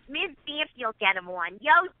 I'll get Ms. Vampy. You'll get him one.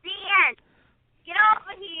 Yo, Dan, get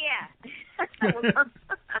over here.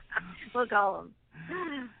 We'll call him.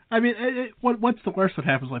 I mean, what's the worst that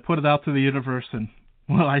happens? I put it out to the universe, and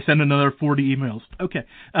I send another 40 emails. Okay.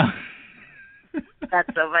 That's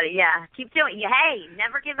so funny. Yeah, keep doing it. Hey,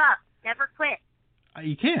 never give up, never quit.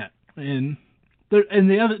 You can't. And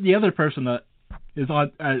the other person that is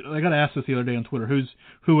on, I got asked this the other day on Twitter.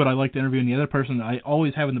 Who would I like to interview? And the other person that I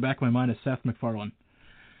always have in the back of my mind is Seth MacFarlane.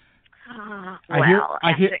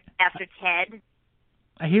 After Ted.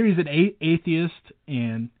 I hear he's an atheist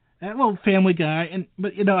and. Well, family guy,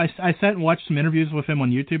 but I sat and watched some interviews with him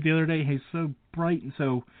on YouTube the other day. He's so bright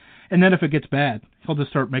and then if it gets bad, he'll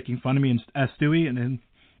just start making fun of me and as Stewie, and then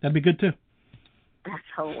that'd be good too. That's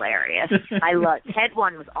hilarious. I love Ted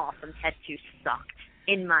 1 was awesome. Ted 2 sucked,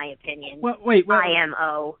 in my opinion. Well, wait.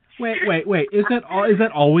 IMO. Wait. Is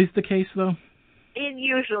that always the case though? It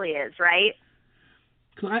usually is, right?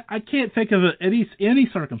 Cause I can't think of any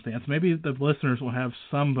circumstance. Maybe the listeners will have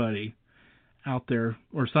somebody out there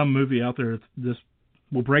or some movie out there this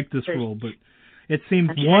will break this rule, but it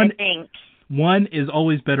seems one is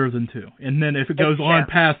always better than 2, and then if it goes on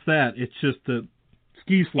past that, it's just the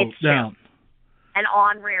ski slopes down. And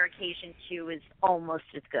on rare occasion 2 is almost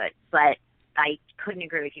as good, but I couldn't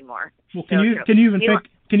agree with you more. Well, can you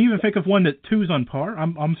even think of one that 2 is on par?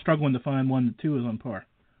 I'm struggling to find one that 2 is on par.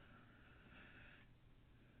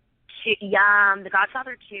 The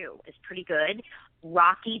Godfather 2 is pretty good.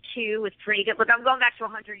 Rocky 2 is pretty good. Look, I'm going back to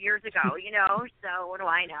 100 years ago, so what do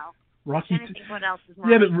I know? Rocky 2. What else is more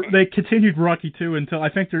recent? But they continued Rocky 2 until I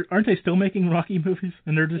think aren't they still making Rocky movies?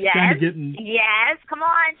 And they're just kind of getting. Yes, come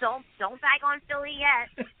on, don't bag on Philly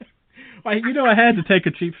yet. I had to take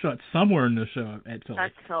a cheap shot somewhere in the show at Philly.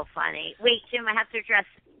 That's so funny. Wait, Jim, I have to address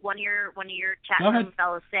one of your chat Go ahead. room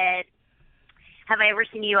fellows said, "Have I ever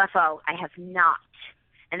seen a UFO?" I have not.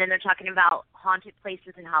 And then they're talking about haunted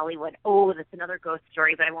places in Hollywood. Oh, that's another ghost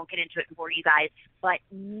story, but I won't get into it and bore you guys. But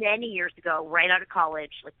many years ago, right out of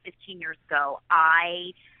college, like 15 years ago,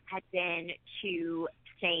 I had been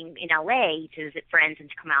staying in LA to visit friends and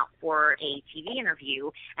to come out for a TV interview,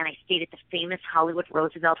 and I stayed at the famous Hollywood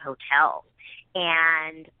Roosevelt Hotel.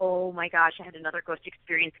 And oh my gosh, I had another ghost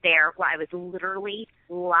experience there where I was literally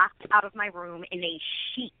locked out of my room in a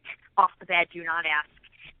sheet off the bed, do not ask.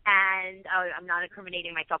 And I'm not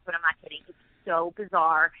incriminating myself, but I'm not kidding. It's so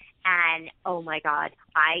bizarre. And oh my God,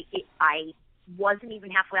 I wasn't even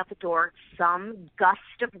halfway out the door. Some gust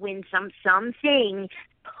of wind, something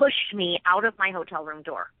pushed me out of my hotel room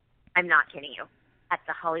door. I'm not kidding you. At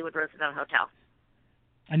the Hollywood Roosevelt Hotel.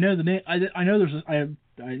 I know the name. I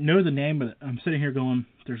know the name, but I'm sitting here going,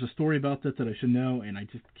 "There's a story about that I should know, and I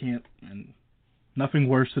just can't." And nothing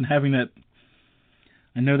worse than having that.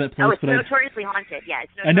 I know that place, it's notoriously haunted. Yeah,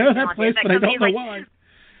 it's I notoriously know that haunted. place, Fact, but I don't know why.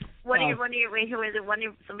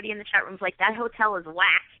 Somebody in the chat room's like, "That hotel is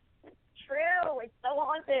whack." True, it's so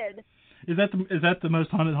haunted. Is that the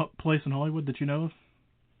most haunted place in Hollywood that you know of?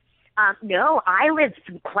 No, I live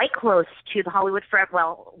quite close to the Hollywood Forever.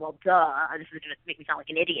 Well, duh. This is going to make me sound like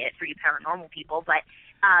an idiot for you paranormal people, but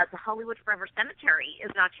the Hollywood Forever Cemetery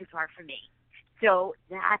is not too far from me. So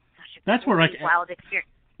that's where wild experience.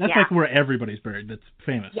 That's like where everybody's buried. That's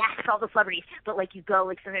famous. Yes, all the celebrities. But like you go,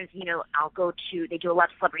 like sometimes I'll go to. They do a lot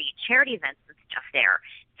of celebrity charity events and stuff there.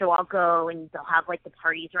 So I'll go and they'll have like the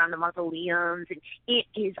parties around the mausoleums, and it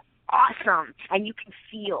is awesome. And you can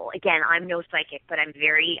feel. Again, I'm no psychic, but I'm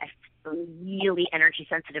really energy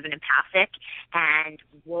sensitive and empathic. And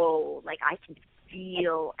whoa, like I can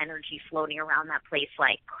feel energy floating around that place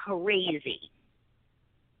like crazy.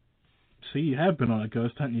 See, you have been on a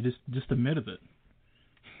ghost hunt, and you just admitted it.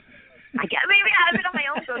 Maybe I've been on my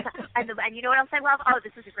own ghost hunt. And you know what else I love? Oh,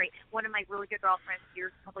 this is great. One of my really good girlfriends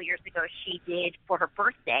a couple of years ago, she did, for her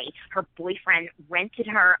birthday, her boyfriend rented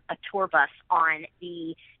her a tour bus on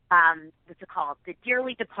the, what's it called? The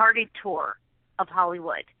Dearly Departed tour of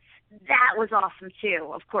Hollywood. That was awesome,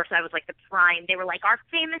 too. Of course, I was like the prime. They were like, our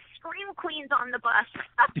famous scream queens on the bus.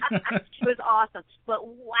 It was awesome. But,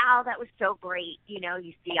 wow, that was so great. You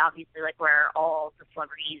see, obviously, like, where all the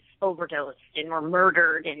celebrities overdosed and were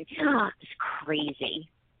murdered, and it's crazy.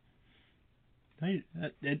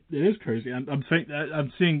 It is crazy. I'm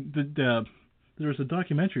seeing there was a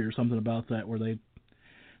documentary or something about that where they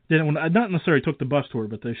didn't, not necessarily took the bus tour,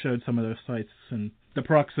 but they showed some of those sites and the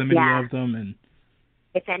proximity of them. And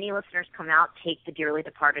if any listeners come out, take the Dearly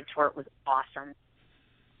Departed tour. It was awesome.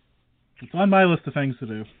 It's on my list of things to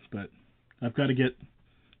do, but I've got to get,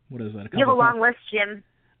 what is that? You have a long list, Jim.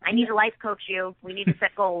 I need to life coach you. We need to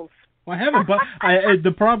set goals. Well, I haven't, but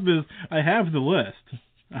the problem is I have the list.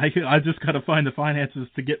 I just got to find the finances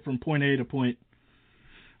to get from point A to point.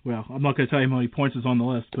 Well, I'm not going to tell you how many points is on the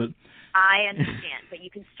list, but I understand. But you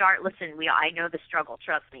can start. Listen, I know the struggle.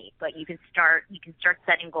 Trust me. But you can start. You can start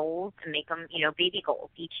setting goals and make them, baby goals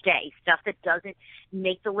each day. Stuff that doesn't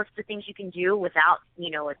make the list of things you can do without,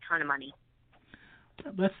 a ton of money.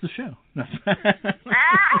 That's the show.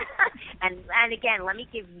 And again, let me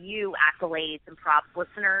give you accolades and props,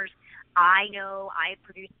 listeners. I know I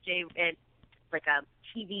produced a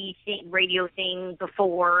TV thing, radio thing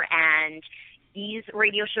before, and these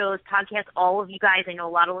radio shows, podcasts, all of you guys, I know a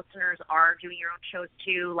lot of listeners are doing your own shows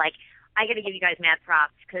too. Like, I got to give you guys mad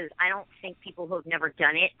props because I don't think people who have never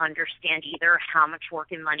done it understand either how much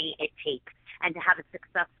work and money it takes. And to have a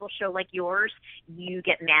successful show like yours, you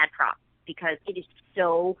get mad props because it is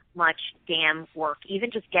so much damn work, even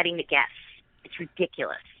just getting the guests. It's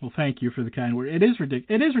ridiculous. Well, thank you for the kind word. It is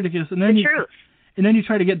ridiculous. It is ridiculous. And then the truth. And then you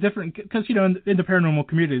try to get different, because, in the paranormal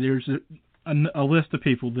community, there's a list of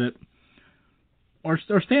people that are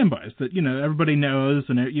standbys that, everybody knows,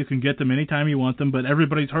 and you can get them anytime you want them, but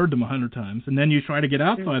everybody's heard them 100 times. And then you try to get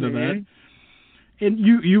outside of that. And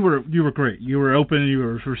you were great. You were open, you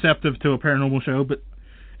were receptive to a paranormal show, but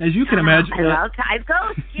as you can imagine, I've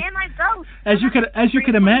ghosts, Jim. I've ghosts. As you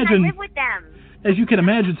can imagine, I live with them. As you can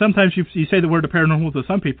imagine, sometimes you say the word paranormal to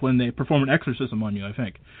some people, and they perform an exorcism on you, I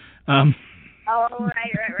think. Oh,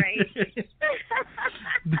 right.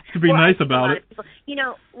 To be nice about it. People,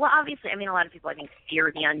 obviously, a lot of people, I think,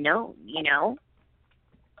 fear the unknown,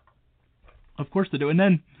 Of course they do. And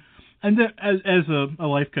then as a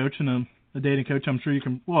life coach and a dating coach, I'm sure you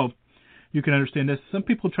can understand this. Some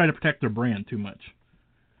people try to protect their brand too much.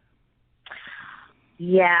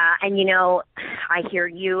 Yeah, and I hear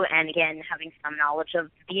you, and again, having some knowledge of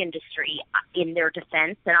the industry in their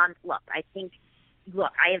defense, and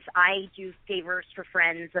I do favors for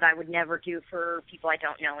friends that I would never do for people I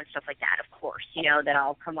don't know and stuff like that, of course, that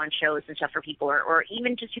I'll come on shows and stuff for people, or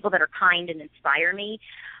even just people that are kind and inspire me.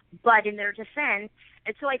 But in their defense,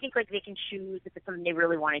 and so I think like they can choose if it's something they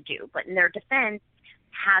really want to do, but in their defense,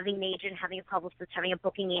 having an agent, having a publicist, having a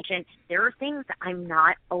booking agent, there are things that I'm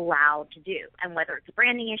not allowed to do. And whether it's a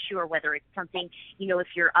branding issue or whether it's something, if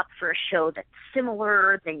you're up for a show that's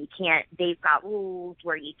similar, then you can't, they've got rules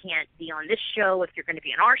where you can't be on this show if you're going to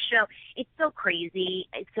be on our show. It's so crazy.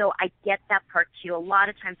 So I get that part too. A lot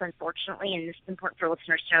of times, unfortunately, and this is important for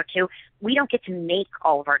listeners to know too, we don't get to make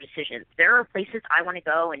all of our decisions. There are places I want to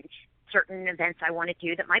go and certain events I want to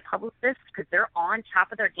do that my publicists, because they're on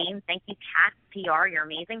top of their game, thank you, Kat, PR, you're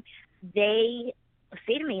amazing, they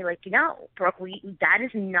say to me, like, Brooke, that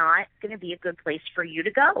is not going to be a good place for you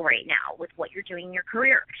to go right now with what you're doing in your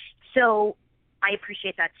career. So I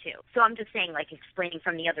appreciate that too. So I'm just saying, like, explaining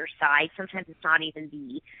from the other side, sometimes it's not even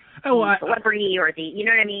the celebrity or the, you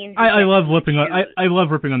know what I mean? I love ripping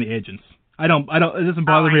on the agents. I don't, it doesn't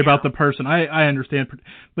bother me about the person. I understand,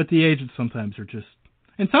 but the agents sometimes are just,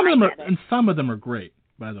 and some of them are great,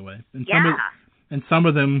 by the way. And some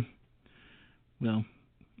of them, well,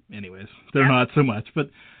 anyways, they're not so much.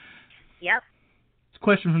 But yep.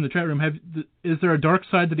 Question from the chat room: is there a dark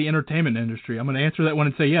side to the entertainment industry? I'm going to answer that one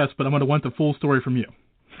and say yes, but I'm going to want the full story from you.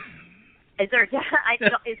 Is there?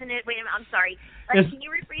 Isn't it? Wait a minute. I'm sorry. Can you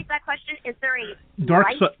rephrase that question? Is there a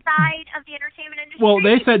light side of the entertainment industry? Well,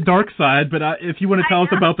 they said dark side, but if you want to tell us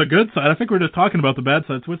about the good side, I think we're just talking about the bad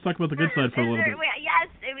side. So let's talk about the good side for a little bit. Yes.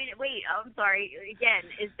 I'm sorry. Again,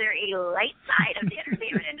 is there a light side of the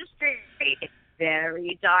entertainment industry? It's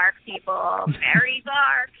very dark, people. Very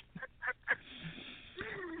dark.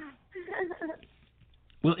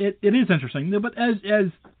 Well, it is interesting, but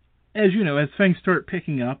as you know, as things start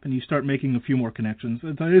picking up and you start making a few more connections,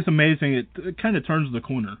 it is amazing. It kind of turns the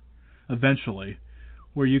corner eventually,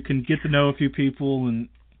 where you can get to know a few people and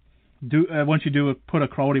once you put a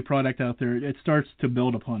quality product out there, it starts to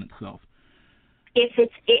build upon itself.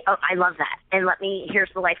 I love that. And here's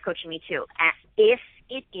the life coach in me too. If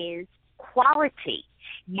it is quality,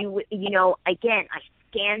 again, I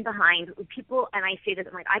stand behind people, and I say that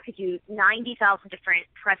I'm like, I could do 90,000 different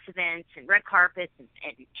press events and red carpets and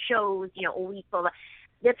shows, a week. Blah, blah.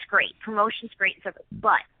 That's great. Promotion's great and stuff.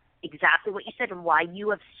 But exactly what you said and why you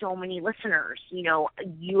have so many listeners.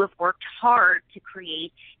 You have worked hard to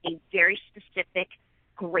create a very specific,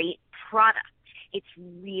 great product. It's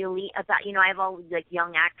really about, I have all these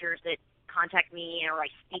young actors that contact me or I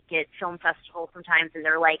speak at film festivals sometimes, and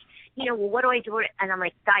they're like, well, what do I do? And I'm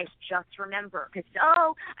like, guys, just remember, because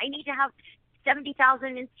I need to have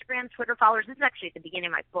 70,000 Instagram, Twitter followers. This is actually at the beginning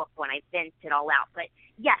of my book when I vent it all out. But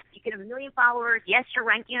yes, you can have 1 million followers. Yes, you're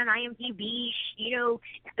ranking on IMDb.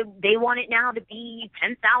 They want it now to be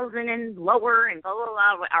 10,000 and lower and blah, blah,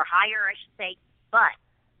 blah, or higher, I should say. But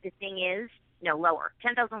the thing is, lower,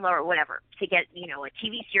 10,000 lower, whatever, to get, a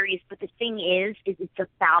TV series. But the thing is it's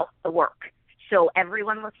about the work. So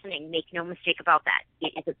everyone listening, make no mistake about that.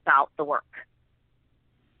 It is about the work.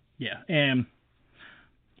 Yeah, and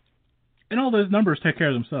all those numbers take care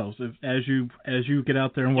of themselves as you get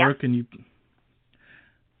out there and work and you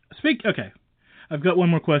speak. Okay, I've got one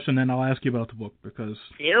more question, then I'll ask you about the book because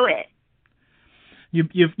do it.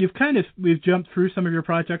 We've jumped through some of your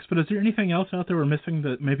projects, but is there anything else out there we're missing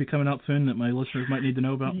that may be coming out soon that my listeners might need to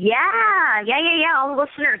know about? Yeah. All the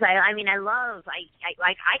listeners. I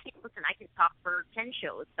can talk for 10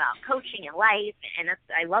 shows about coaching and life, and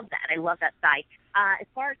I love that. I love that side. As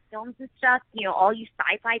far as films and stuff, all you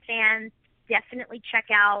sci-fi fans, definitely check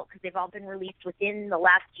out, because they've all been released within the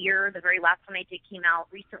last year. The very last one I did came out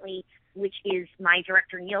recently, which is my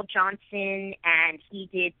director, Neil Johnson, and he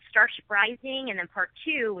did Starship Rising, and then part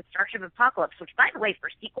 2 was Starship Apocalypse, which, by the way, for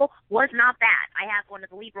a sequel, was not bad. I have one of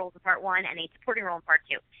the lead roles in part 1 and a supporting role in part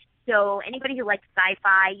 2. So anybody who likes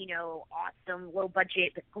sci-fi, awesome, low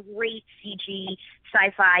budget, but great CG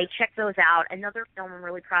sci-fi, check those out. Another film I'm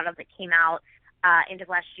really proud of that came out end of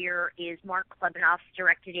last year is Mark Klebanoff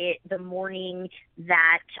directed it the morning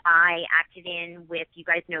that I acted in with, you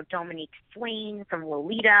guys know, Dominique Swain from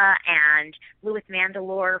Lolita and Louis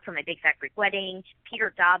Mandylor from My Big Fat Greek Wedding,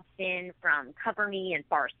 Peter Dobson from Cover Me and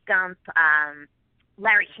Forrest Gump,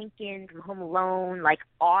 Larry Hinkin from Home Alone,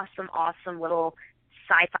 awesome little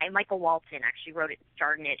sci-fi. Michael Walton actually wrote it and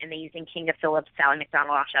starred in it. Amazing. Kinga Phillips, Sally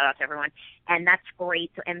McDonald. Shout out to everyone. And that's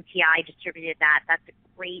great. So MTI distributed that. That's a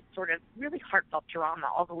great sort of really heartfelt drama.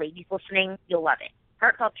 All the ladies listening, you'll love it.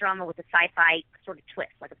 heartfelt drama with a sci-fi sort of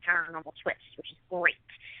twist, like a paranormal twist, which is great.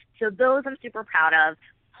 So those I'm super proud of.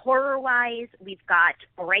 Horror-wise, we've got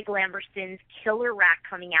Greg Lamberson's Killer Rat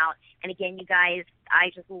coming out. And again, you guys, I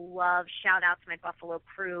just love, shout out to my Buffalo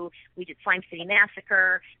crew. We did Slime City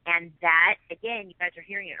Massacre, and that, again, you guys are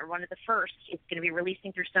hearing it, or one of the first. It's going to be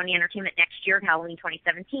releasing through Sony Entertainment next year, Halloween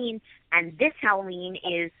 2017. And this Halloween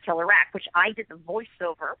is Killer Rat, which I did the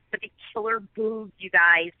voiceover for the killer boobs, you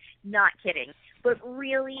guys. Not kidding. But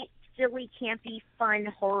really silly, campy, fun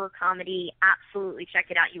horror comedy. Absolutely check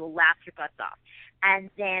it out. You will laugh your butts off.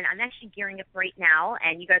 And then I'm actually gearing up right now,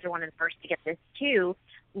 and you guys are one of the first to get this too,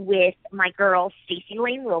 with my girl, Stacey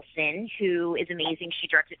Lane Wilson, who is amazing. She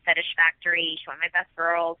directed Fetish Factory, she's one of my best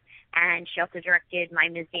girls, and she also directed my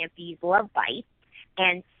Ms. Zampy's Love Bite.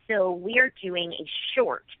 And so we are doing a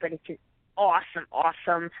short, but it's an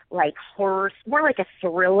awesome, like horror, more like a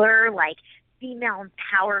thriller, like female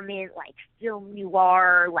empowerment, like film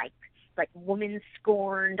noir, like woman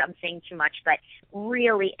scorned. I'm saying too much, but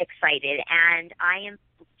really excited. And I am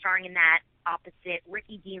starring in that opposite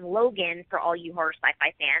Ricky Dean Logan, for all you horror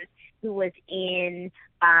sci-fi fans, who was in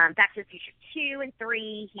Back to the Future 2 and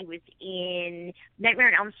 3. He was in Nightmare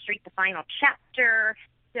on Elm Street, the final chapter.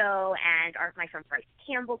 So, and my friend Bryce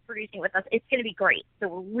Campbell producing with us. It's going to be great. So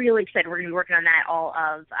we're really excited. We're going to be working on that all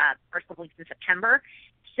of first couple weeks in September.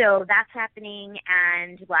 So that's happening.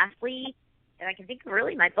 And lastly, and I can think of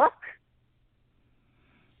really my book.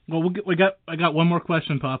 Well, I got one more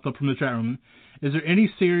question popped up from the chat room. Is there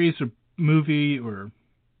any series or movie or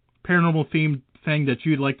paranormal themed thing that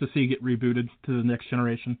you'd like to see get rebooted to the next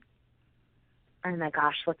generation? Oh my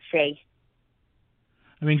gosh, let's see.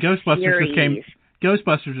 I mean,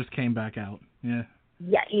 Ghostbusters just came back out. Yeah,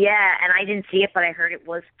 and I didn't see it, but I heard it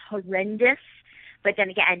was horrendous. But then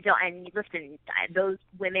again, and listen, those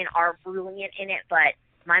women are brilliant in it, but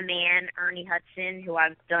my man, Ernie Hudson, who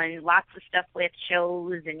I've done lots of stuff with,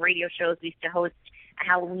 shows and radio shows. We used to host a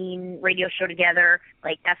Halloween radio show together.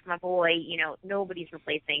 Like, that's my boy. You know, nobody's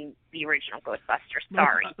replacing the original Ghostbusters.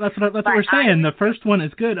 Sorry. That's what we're saying. The first one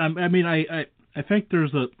is good. I mean, I think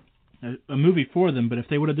there's a movie for them, but if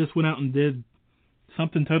they would have just went out and did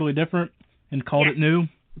something totally different and called it new,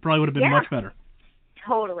 it probably would have been much better.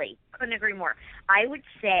 Totally. Couldn't agree more. I would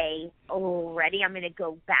say, already, I'm going to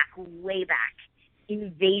go back, way back.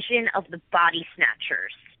 Invasion of the Body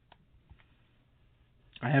Snatchers.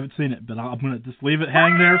 I haven't seen it, but I'm going to just leave it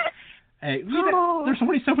hang there. Hey, there's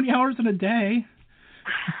only so many hours in a day.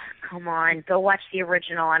 Come on, go watch the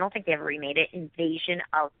original. I don't think they ever remade it. Invasion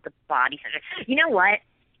of the Body Snatchers. You know what?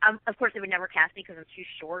 Of course, they would never cast me because I'm too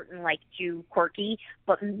short and like too quirky.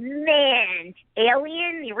 But man,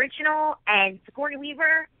 Alien, the original, and Sigourney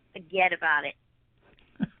Weaver, forget about it.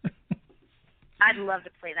 I'd love to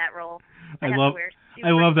play that role. I love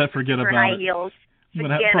that. Forget about high it. Heels.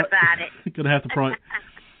 Forget about it. Gonna have to probably.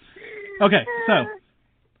 Okay, so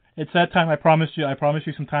it's that time. I promised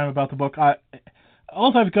you some time about the book.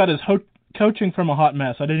 All I've got is coaching from a hot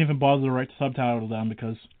mess. I didn't even bother to write the subtitle down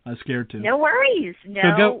because I was scared to. No worries.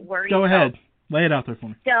 Go ahead. Lay it out there for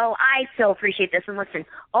me. So I so appreciate this, and listen,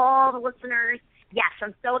 all the listeners. Yes,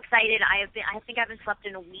 I'm so excited. I think I haven't slept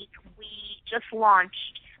in a week. We just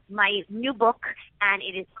launched my new book, and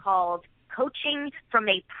it is called Coaching from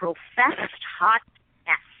a Professed Hot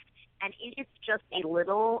Mess. And it is just a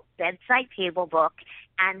little bedside table book.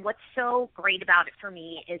 And what's so great about it for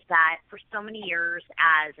me is that for so many years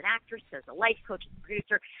as an actress, as a life coach, as a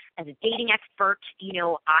producer, as a dating expert, you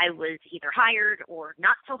know, I was either hired or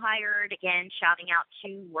not so hired, again, shouting out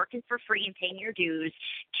to working for free and paying your dues,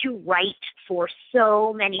 to write for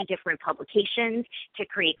so many different publications, to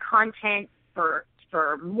create content for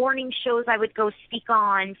morning shows I would go speak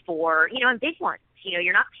on, for, you know, and big ones. You know,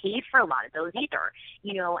 you're not paid for a lot of those either,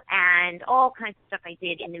 you know, and all kinds of stuff I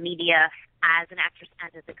did in the media as an actress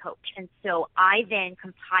and as a coach. And so I then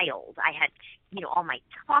compiled, I had, you know, all my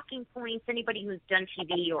talking points. Anybody who's done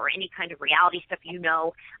TV or any kind of reality stuff, you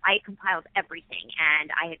know, I compiled everything.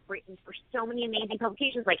 And I had written for so many amazing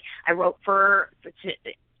publications. Like I wrote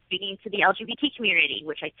speaking to the LGBT community,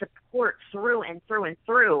 which I support through and through and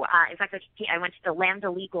through. In fact, I went to the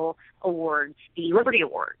Lambda Legal Awards, the Liberty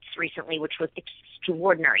Awards recently, which was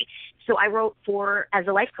extraordinary. So I wrote as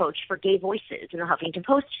a life coach for Gay Voices in the Huffington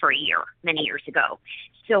Post for a year, many years ago.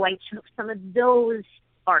 So I took some of those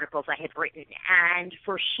articles I had written, and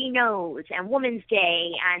for She Knows and Woman's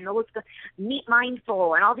Day and Meet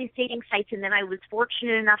Mindful and all these dating sites, and then I was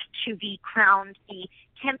fortunate enough to be crowned the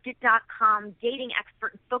Tempted.com dating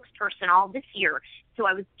expert and spokesperson all this year. So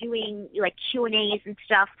I was doing like Q&As and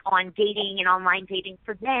stuff on dating and online dating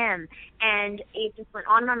for them, and it just went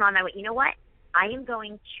on and on. I went, you know what? I am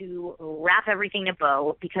going to wrap everything in a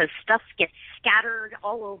bow because stuff gets scattered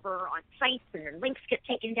all over on sites, and then links get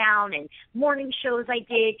taken down, and morning shows I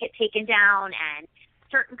did get taken down, and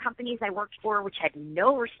certain companies I worked for which had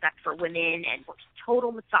no respect for women and were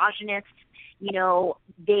total misogynists, you know,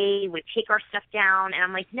 they would take our stuff down, and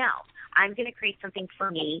I'm like, no, I'm going to create something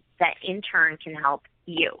for me that in turn can help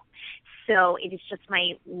you. So it is just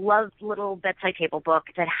my love little bedside table book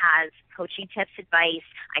that has coaching tips, advice.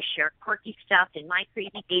 I share quirky stuff in my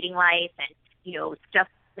crazy dating life and, you know, stuff,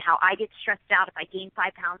 how I get stressed out if I gain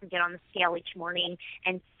 5 pounds and get on the scale each morning.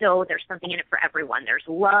 And so there's something in it for everyone. There's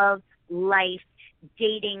love, life,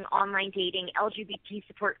 dating, online dating, LGBT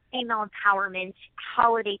support, female empowerment,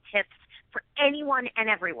 holiday tips for anyone and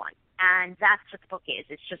everyone. And that's what the book is.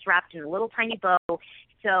 It's just wrapped in a little tiny bow.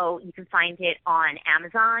 So you can find it on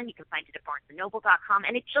Amazon. You can find it at BarnesandNoble.com.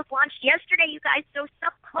 And it just launched yesterday, you guys. So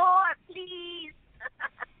support, please.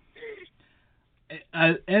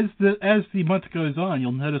 As the month goes on,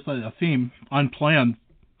 you'll notice a theme unplanned.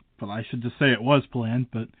 But I should just say it was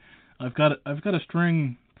planned. But I've got a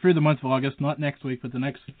string through the month of August, not next week, but the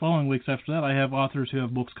next following weeks after that. I have authors who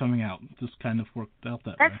have books coming out. Just kind of worked out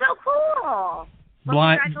that way. That's so cool.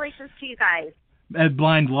 Well, congratulations to you guys.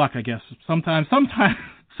 Blind luck, I guess. Sometimes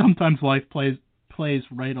life plays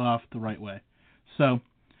right off the right way. So,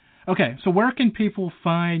 okay. So where can people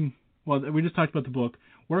find? Well, we just talked about the book.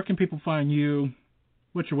 Where can people find you?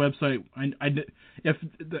 What's your website?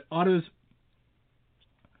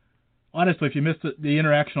 Honestly, if you missed the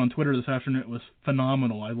interaction on Twitter this afternoon, it was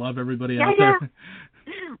phenomenal. I love everybody out there.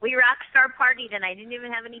 We rockstar partied, and I didn't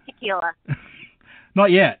even have any tequila.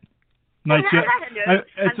 Not yet. Nice. No,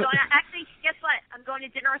 actually, guess what? I'm going to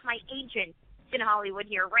dinner with my agent in Hollywood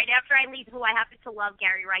here right after I leave, who I happen to love,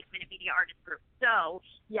 Gary Reichman at Media Artist Group. So,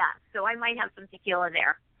 yeah, so I might have some tequila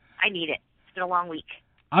there. I need it. It's been a long week.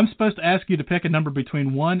 I'm supposed to ask you to pick a number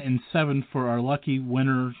between 1 and 7 for our lucky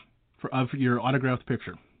winner of your autographed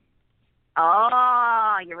picture.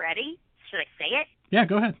 Oh, you ready? Should I say it? Yeah,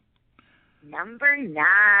 go ahead. Number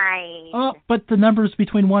 9. Oh, but the number is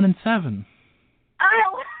between 1 and 7.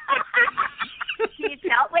 Oh! Can you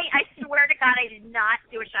tell? Wait, I swear to God I did not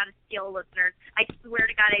do a shot of tequila, listeners. I swear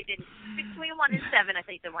to God I didn't. Between 1 and 7. I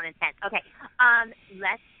think you said 1 and 10. Okay.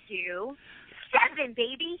 Let's do 7,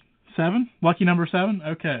 baby. 7? Lucky number 7?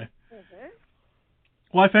 Okay. Mm-hmm.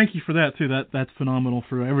 Well, I thank you for that, too. That's phenomenal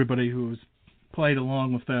for everybody who's played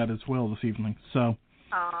along with that as well this evening. So.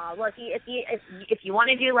 Well, if you want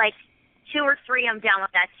to do like 2 or 3, I'm down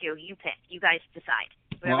with that too. You pick. You guys decide.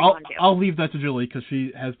 Well, I'll leave that to Julie because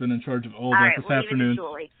she has been in charge of all that this afternoon.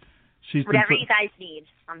 All right, Julie. Whatever you guys need,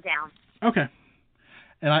 I'm down. Okay.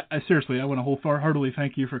 And I seriously, I want to wholeheartedly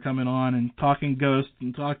thank you for coming on and talking ghosts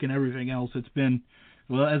and talking everything else. It's been,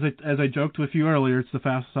 well, as I joked with you earlier, it's the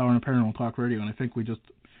fastest hour in Paranormal Talk Radio, and I think we just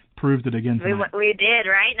proved it again tonight. We did,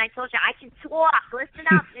 right? And I told you I can talk. Listen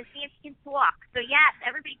up and see if you can talk. So yes,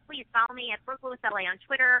 everybody, please follow me at Brooke Lewis LA on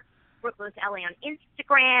Twitter. Brooke Lewis LA on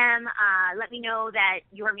Instagram. Let me know that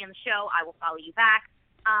you heard me on the show. I will follow you back.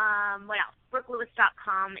 What else?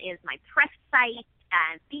 BrookeLewis.com is my press site,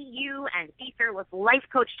 and BU and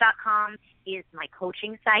BeFearlessLifeCoach.com is my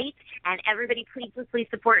coaching site. And everybody, please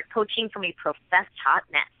support coaching from a professed hot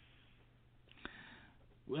mess.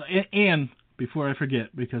 Well, and before I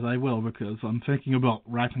forget, because I'm thinking about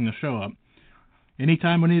wrapping the show up.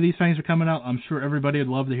 Anytime any of these things are coming out, I'm sure everybody would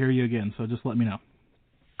love to hear you again. So just let me know.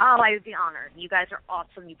 Oh, I would be honored. You guys are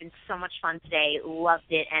awesome. You've been so much fun today. Loved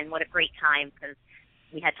it, and what a great time because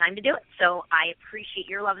we had time to do it. So I appreciate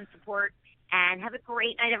your love and support, and have a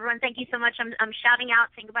great night, everyone. Thank you so much. I'm shouting out,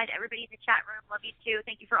 saying goodbye to everybody in the chat room. Love you too.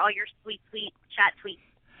 Thank you for all your sweet chat tweets.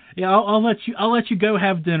 Yeah, I'll let you go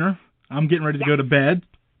have dinner. I'm getting ready to go to bed.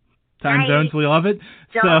 Time zones, we love it.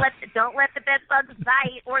 Don't let the bed bugs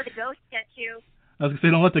bite or the ghost get you. I was gonna say,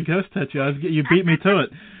 don't let the ghost touch you. You beat me to it.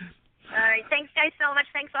 All right. Thanks, guys, so much.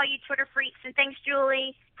 Thanks, all you Twitter freaks. And thanks,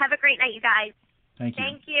 Julie. Have a great night, you guys. Thank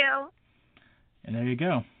you. And there you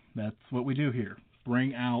go. That's what we do here.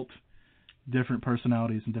 Bring out different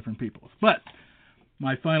personalities and different people. But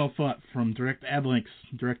my final thought from Direct Ad Links,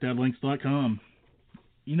 directadlinks.com.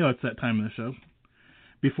 You know it's that time of the show.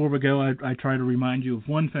 Before we go, I try to remind you of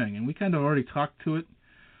one thing, and we kind of already talked to it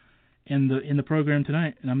in the program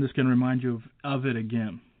tonight, and I'm just going to remind you of it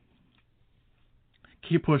again.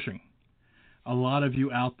 Keep pushing. A lot of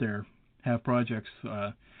you out there have projects,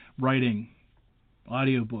 writing,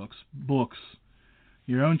 audiobooks, books,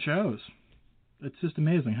 your own shows. It's just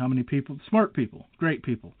amazing how many people, smart people, great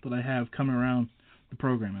people that I have coming around the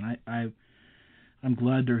program, and I'm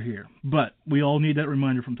glad they're here. But we all need that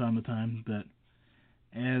reminder from time to time that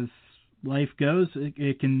as life goes,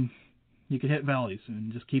 it can You can hit valleys,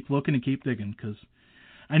 and just keep looking and keep digging, because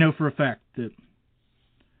I know for a fact that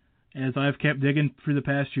as I've kept digging through the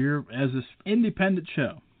past year, as this independent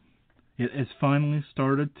show, it has finally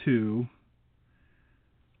started to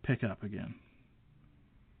pick up again.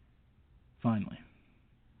 Finally.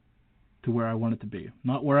 To where I want it to be.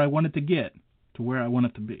 Not where I want it to get, to where I want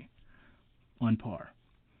it to be. On par.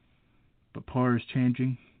 But par is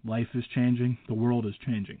changing, life is changing, the world is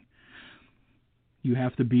changing. You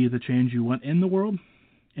have to be the change you want in the world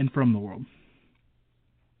and from the world.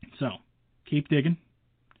 So, keep digging.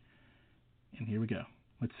 And here we go.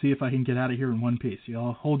 Let's see if I can get out of here in one piece.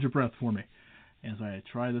 Y'all hold your breath for me as I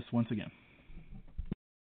try this once again.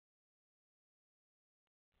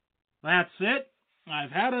 That's it.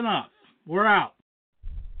 I've had enough. We're out.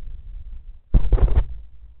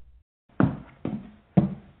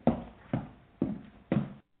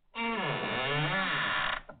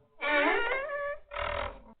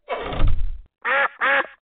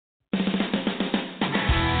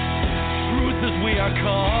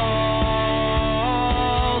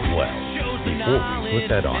 Put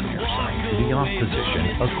that on your sign to the off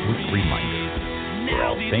position, a quick reminder. For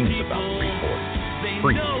all things about the report,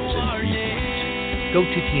 free news and replays, go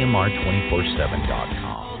to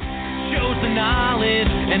TMR247.com. Shows the knowledge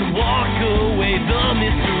and walk away the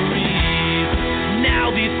mysteries. Now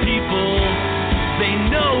these people, they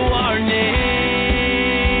know our name.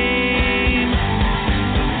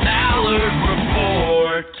 The Malliard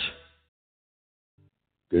Report.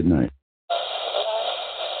 Good night.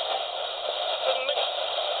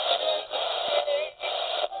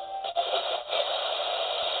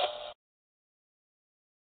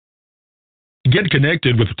 Get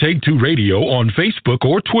connected with Take Two Radio on Facebook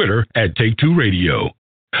or Twitter at Take Two Radio.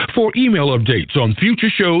 For email updates on future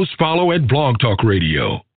shows, follow at Blog Talk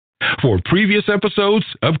Radio. For previous episodes,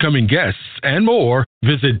 upcoming guests, and more,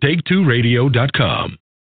 visit Take2Radio.com.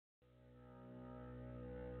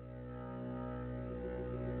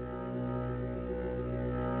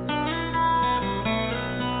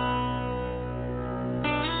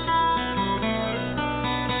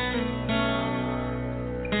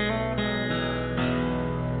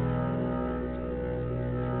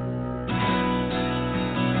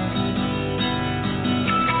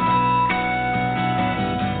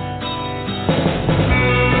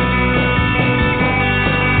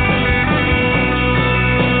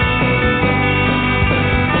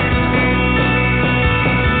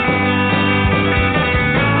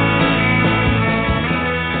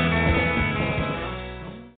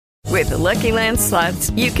 With the Lucky Land Slots,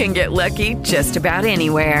 you can get lucky just about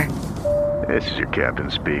anywhere. This is your captain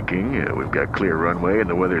speaking. We've got clear runway and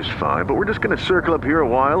the weather's fine, but we're just going to circle up here a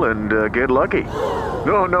while and get lucky.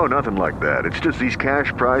 No, nothing like that. It's just these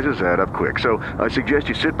cash prizes add up quick. So I suggest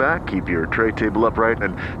you sit back, keep your tray table upright,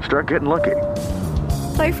 and start getting lucky.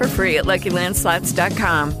 Play for free at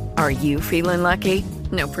LuckyLandSlots.com. Are you feeling lucky?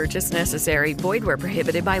 No purchase necessary. Void where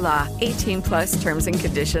prohibited by law. 18+ terms and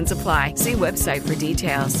conditions apply. See website for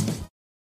details.